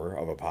hour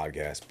of a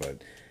podcast.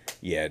 But,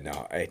 yeah,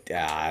 no,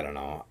 I don't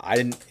know.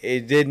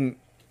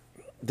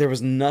 There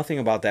was nothing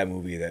about that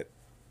movie that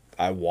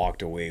I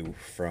walked away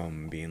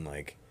from being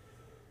like,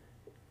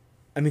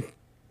 I mean,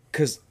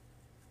 because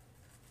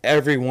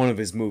every one of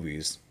his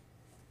movies,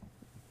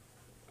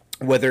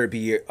 whether it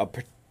be a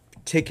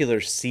particular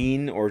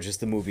scene or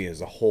just the movie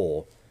as a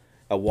whole,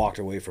 I walked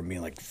away from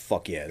being like,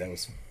 fuck yeah, that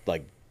was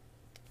like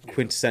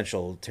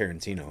quintessential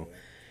Tarantino.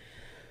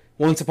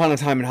 Once Upon a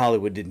Time in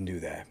Hollywood didn't do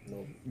that.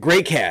 Nope.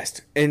 Great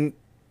cast. And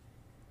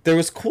there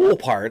was cool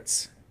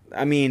parts.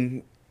 I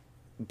mean,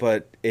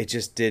 but it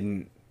just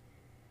didn't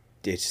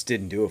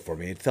do it for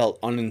me. It felt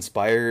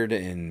uninspired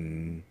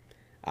and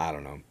I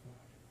don't know.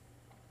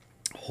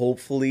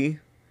 Hopefully,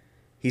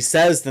 he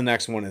says the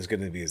next one is going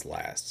to be his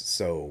last,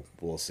 so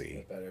we'll see.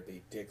 It better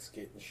be dicks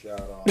getting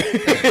shot off.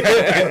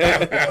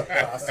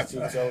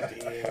 Prostitutes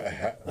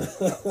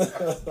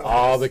ODing.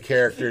 All the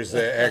characters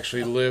that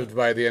actually lived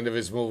by the end of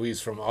his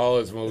movies from all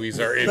his movies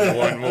are in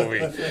one movie.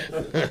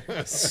 They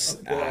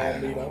all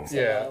meet up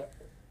Yeah. somehow.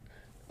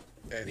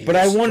 And he But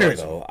I wonder,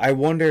 destroys them. though. I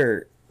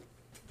wonder,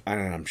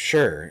 and I'm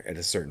sure at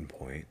a certain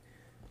point,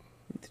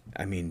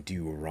 I mean, do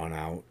you run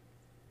out?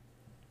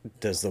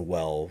 Does the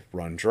well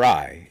run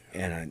dry?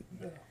 And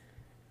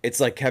it's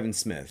like Kevin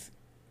Smith.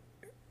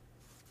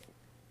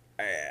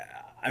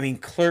 I mean,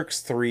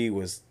 Clerks 3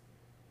 was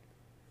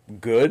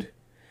good.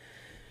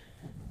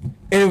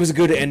 And it was a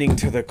good ending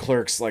to the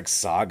Clerks, like,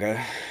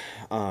 saga.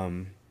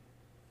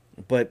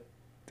 But,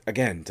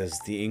 again, does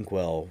the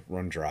inkwell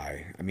run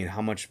dry? I mean,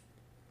 how much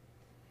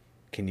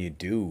can you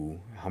do?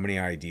 How many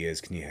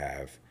ideas can you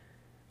have?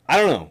 I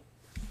don't know.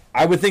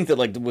 I would think that,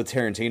 like, with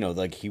Tarantino,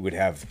 like, he would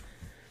have...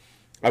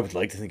 I would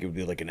like to think it would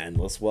be, like, an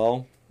endless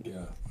well.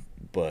 Yeah.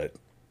 But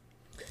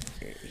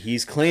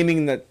he's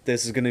claiming that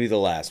this is going to be the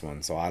last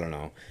one, so I don't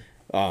know.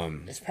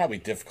 It's probably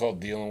difficult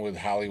dealing with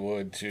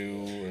Hollywood,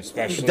 too,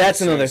 especially...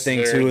 That's another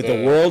since thing, they're too.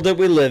 The world that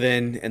we live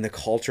in and the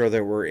culture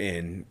that we're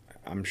in,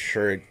 I'm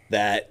sure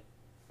that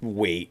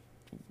weight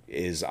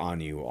is on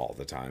you all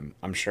the time.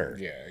 I'm sure.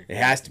 Yeah. It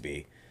has to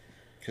be.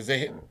 Because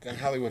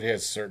Hollywood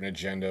has a certain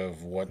agenda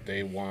of what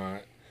they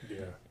want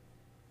Yeah.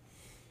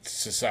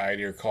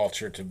 society or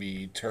culture to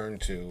be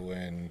turned to,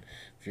 and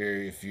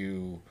if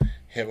you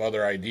have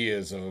other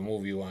ideas of a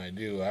movie you want to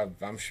do,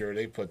 I'm sure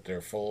they put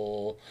their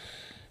full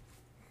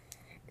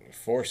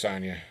force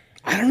on you.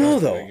 I don't know,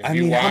 though. Like, if I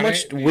you mean, how want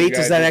much it, you weight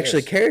does gotta that do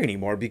actually this. carry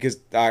anymore? Because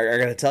I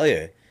got to tell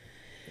you,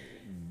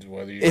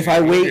 Whether you If think I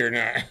it's wait- movie or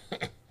not.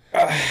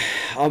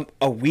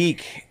 a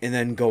week and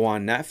then go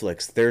on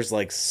Netflix, there's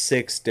like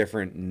 6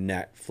 different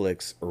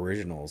Netflix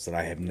originals that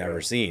I have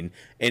never seen,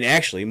 and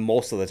actually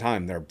most of the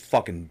time they're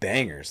fucking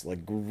bangers, like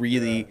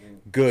really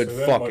good So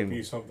that fucking. might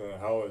be something that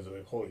how is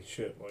like, holy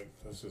shit, like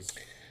this is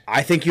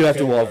I think you have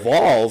to Yeah.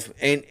 evolve,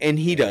 and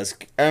he does.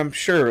 I'm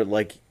sure,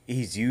 like,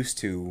 he's used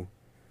to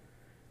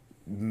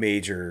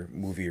major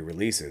movie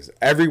releases.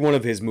 Every one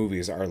of his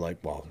movies are like,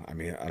 well, I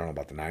mean, I don't know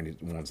about the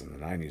 90s ones in the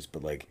 90s,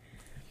 but like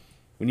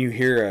when you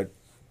hear a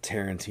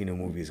Tarantino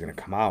movie is going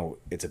to come out,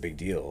 it's a big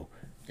deal.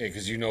 Yeah,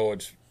 because you know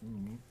it's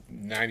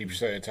 90% of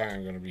the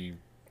time going to be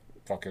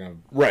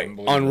fucking Right,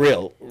 unbelievable.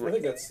 unreal. I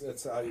think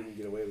that's how you can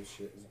get away with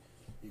shit. Is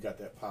you got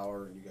that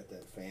power and you got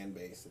that fan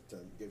base that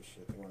doesn't give a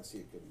shit. They want to see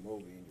a good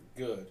movie and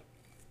you're good.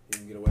 You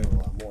can get away with a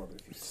lot more.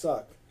 But if you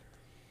suck,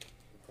 you're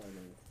probably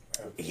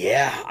gonna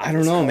Yeah, I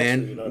don't It's know, culture,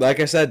 man. you know? Like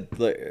I said,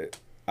 like,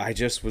 I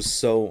just was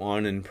so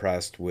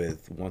unimpressed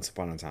with Once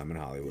Upon a Time in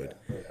Hollywood.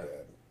 like that.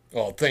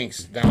 Oh,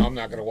 thanks. Now I'm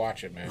not going to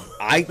watch it, man.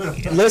 I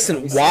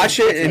listen, watch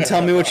it and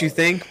tell me what you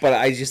think, but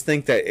I just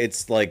think that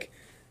it's like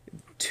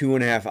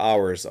 2.5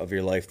 hours of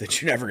your life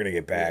that you're never gonna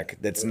get back.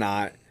 That's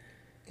not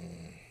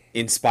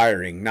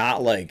inspiring.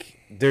 Not like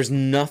there's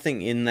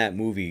nothing in that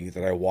movie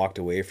that I walked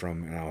away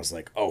from and I was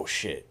like, oh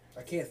shit.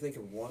 I can't think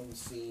of one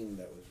scene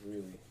that was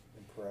really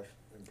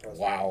impressive.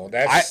 Wow,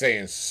 that's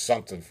saying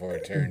something for a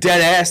Tarantino. Dead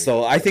ass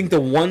though. I think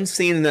the one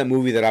scene in that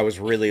movie that I was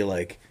really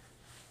like,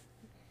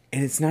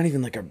 and it's not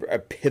even like a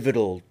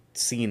pivotal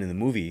scene in the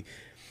movie,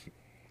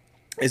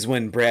 is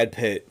when Brad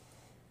Pitt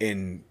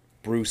and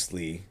Bruce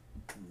Lee,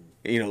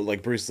 you know,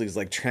 like Bruce Lee's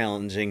like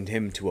challenging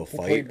him to a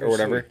played fight or Bruce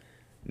whatever. Lee?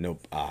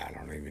 Nope, I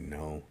don't even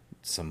know.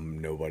 Some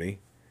nobody.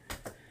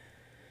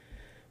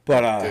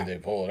 But Did they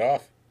pull it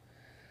off?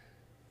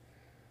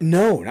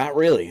 no, not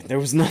really. There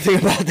was nothing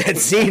about that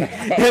scene.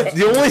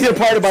 The only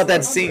part about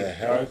that scene.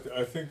 I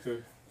think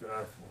that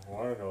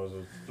what I don't know is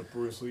the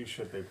Bruce Lee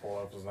shit they pulled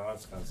up was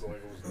nonsense. Like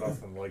it was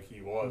nothing like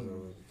he was. It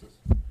was just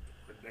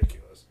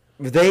ridiculous.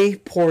 They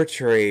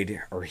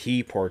portrayed, or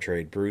he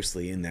portrayed Bruce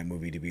Lee in that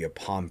movie to be a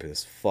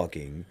pompous,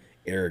 fucking,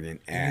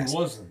 arrogant ass. He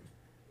wasn't.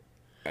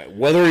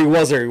 Whether he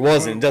was or he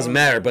wasn't, it doesn't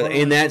matter. But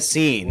in that He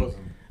scene,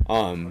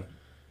 wasn't.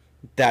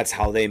 that's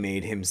how they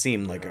made him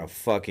seem like a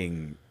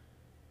fucking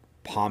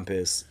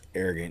pompous,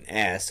 arrogant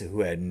ass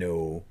who had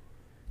no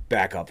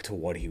backup to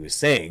what he was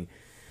saying.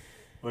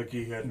 Like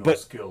he had no But-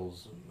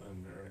 skills. And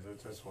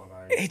That's what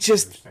I It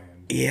just, understand.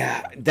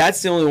 yeah,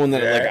 that's the only one that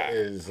That like.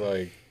 is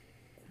like,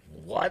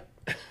 what?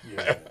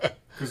 Yeah,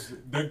 because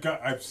that guy,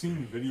 I've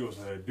seen videos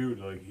of that dude.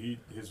 Like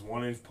his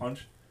 1-inch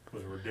punch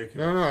was ridiculous.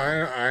 No,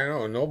 I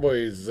know.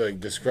 Nobody's like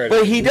discrediting.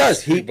 But he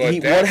does. He but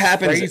what that's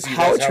happens? crazy.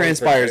 How That's it he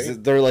transpires? portrays.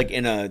 Is they're like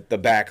in the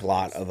back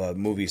lot of a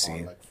movie Oh,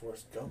 scene. like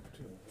Forrest Gump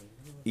too.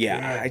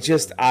 Yeah,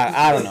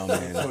 I don't know,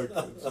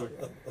 man.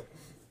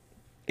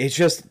 It's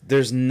just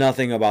there's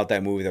nothing about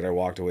that movie that I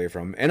walked away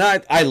from, and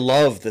I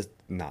love the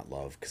not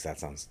love because that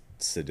sounds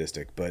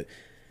sadistic, but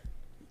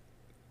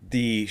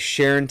the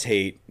Sharon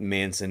Tate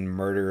Manson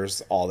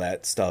murders, all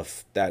that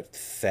stuff that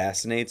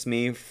fascinates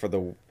me for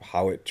the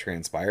how it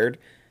transpired,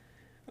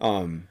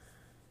 and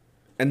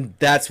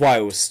that's why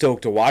I was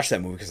stoked to watch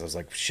that movie because I was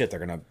like, shit, they're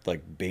gonna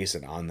like base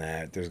it on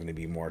that. There's gonna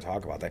be more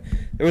talk about that.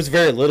 There was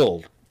very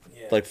little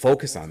like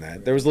focus on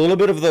that. There was a little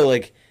bit of the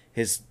like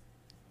his.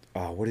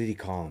 What did he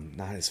call them?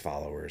 Not his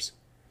followers.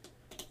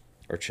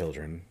 Or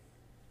children.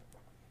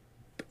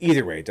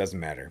 Either way, it doesn't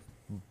matter.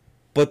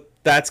 But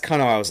that's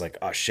kind of how I was like,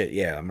 oh shit,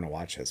 yeah, I'm going to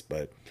watch this.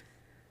 But,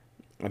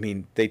 I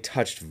mean, they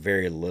touched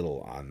very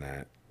little on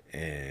that.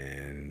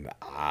 And,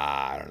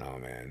 I don't know,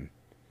 man.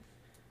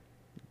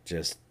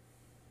 Just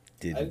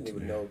didn't. I didn't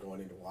even know going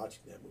into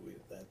watching that movie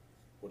that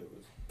what it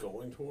was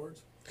going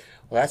towards.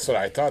 Well, that's what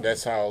I thought.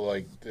 That's how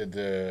like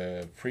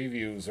the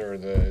previews or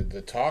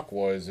the talk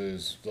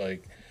is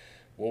like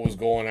what was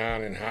going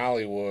on in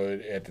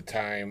Hollywood at the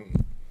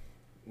time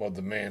of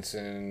the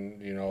Manson,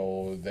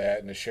 that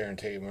and the Sharon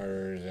Tate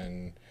murders,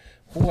 and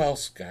who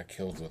else got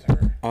killed with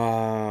her?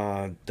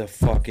 The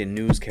fucking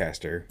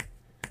newscaster.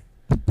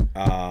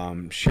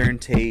 Sharon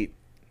Tate.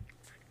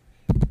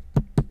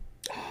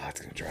 Oh, it's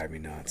gonna drive me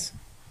nuts.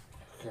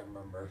 I can't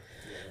remember.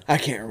 I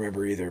can't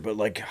remember either, but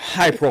like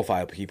high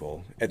profile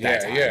people at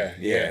that time.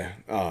 Yeah.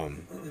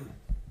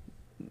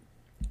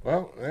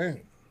 Well,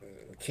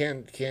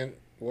 can't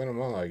win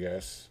them all, I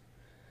guess.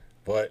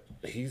 But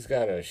he's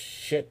got a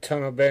shit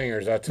ton of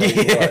bangers, I'll tell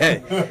you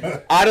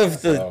what. Out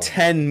of the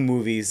 10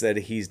 movies that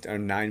or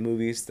 9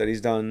 movies that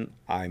he's done,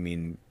 I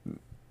mean,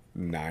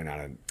 8 out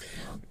of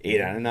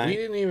 9. We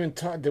didn't even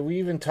talk. Did we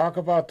even talk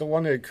about the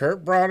one that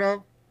Kurt brought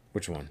up?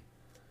 Which one?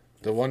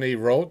 The one that he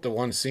wrote, the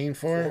one scene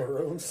for? 4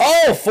 Rooms.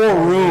 Oh, 4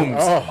 Rooms.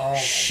 Oh,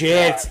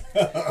 shit.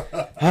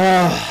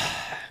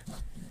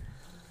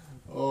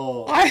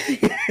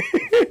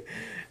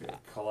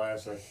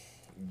 Classic.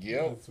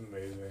 yep. That's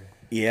amazing.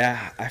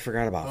 Yeah, I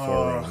forgot about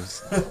 4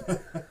 Rooms.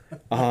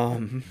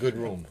 Good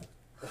room.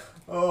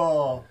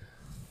 Oh.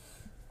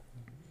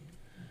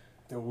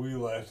 We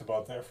laughed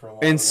about that for a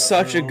long time. And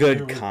such a It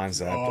good was-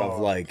 concept oh. of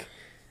like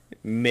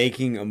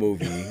making a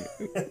movie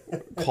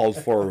called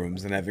 4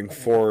 Rooms and having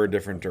 4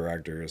 different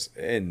directors,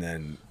 and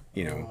then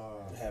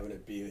Having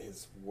it be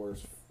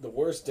the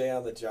worst day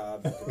on the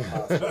job you could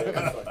possibly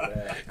ever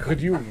fucking have.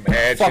 Could you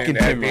imagine Fucking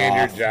that Tim being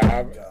your Roth.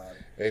 job? God.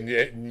 And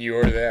yet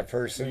you're that New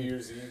person?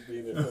 Year's Eve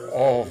being the first.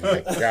 Oh,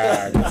 my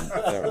God.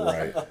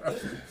 right.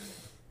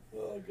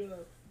 Oh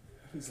god.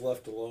 He's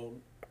left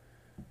alone.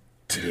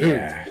 Dude.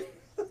 Yeah.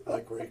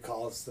 Like where he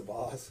calls the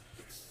boss.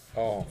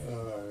 Oh,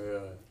 Yeah.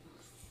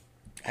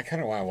 I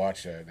kind of want to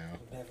watch that now.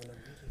 I'm having a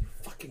really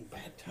fucking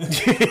bad time.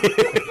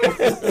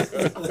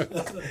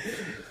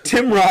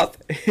 Tim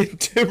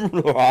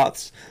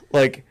Roth's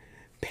like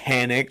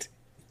panicked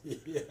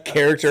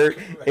character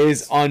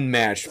is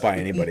unmatched by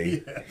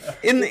anybody.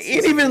 In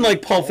even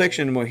like Pulp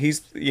Fiction, when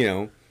he's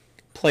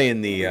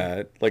playing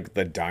the like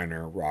the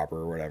diner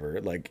robber or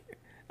whatever. Like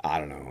I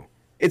don't know.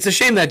 It's a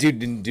shame that dude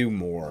didn't do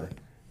more.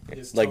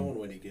 His Like- tone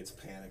when he gets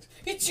panicked.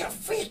 It's your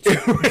feet.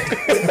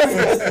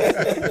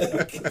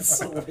 It's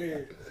so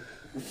weird.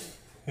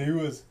 He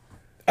was.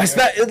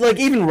 Like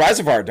even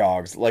Reservoir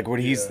Dogs, like when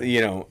he's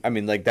I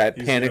mean like that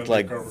He's panicked the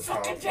like undercover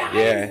cop.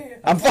 yeah,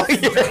 I'm fucking.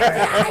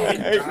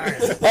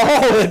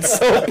 Oh, it's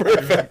so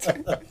perfect.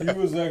 He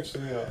was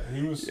actually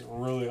he was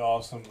really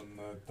awesome in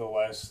the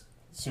last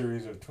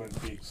series of Twin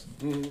Peaks.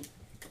 I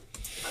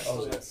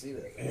still didn't see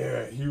that.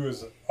 Yeah, he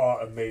was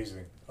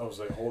amazing. I was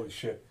like, holy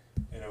shit!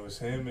 And it was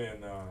him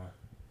and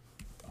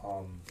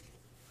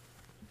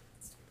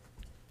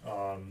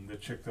the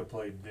chick that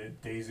played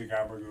Daisy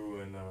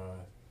Gabrigu and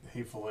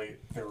Hateful Eight.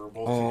 They were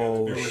both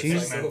Oh, together. They were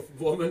she's- stuntmen. So,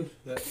 woman.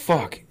 That,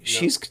 Fuck,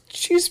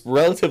 she's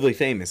relatively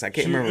famous. I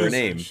can't She remember her is,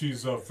 name.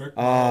 She's Vic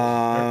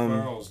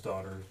Morrow's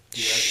daughter.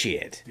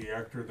 Shit, The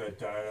actor that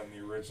died on the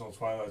original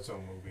Twilight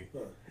Zone movie.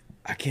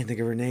 I can't think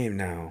of her name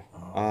now.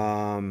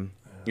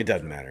 It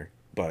doesn't matter.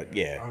 But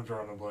yeah, I'm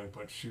drawing a blank,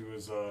 but she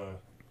was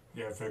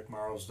Vic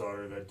Morrow's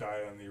daughter that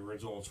died on the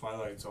original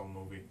Twilight Zone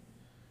movie.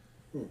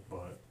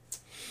 But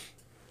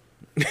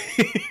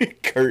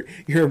Kurt,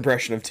 your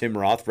impression of Tim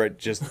Roth, right?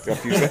 Just a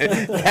few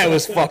seconds. That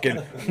was fucking.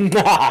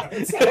 Nah.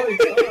 that's how he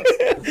talks.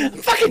 I'm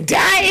fucking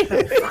dying.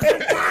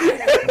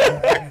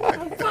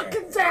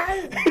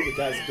 The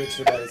guy's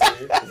bitching about his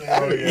ear.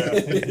 oh yeah,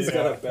 He's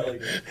got a belly.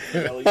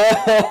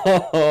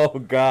 Oh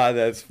god,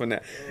 that's funny.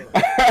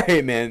 All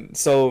right, man.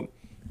 So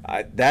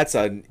that's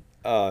a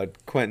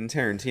Quentin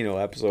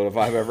Tarantino episode if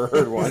I've ever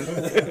heard one.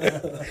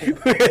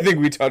 I think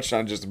we touched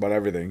on just about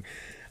everything.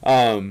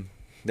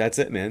 That's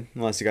it, man.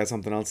 Unless you got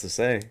something else to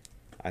say,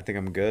 I think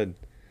I'm good.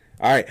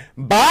 All right,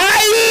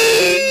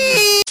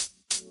 bye.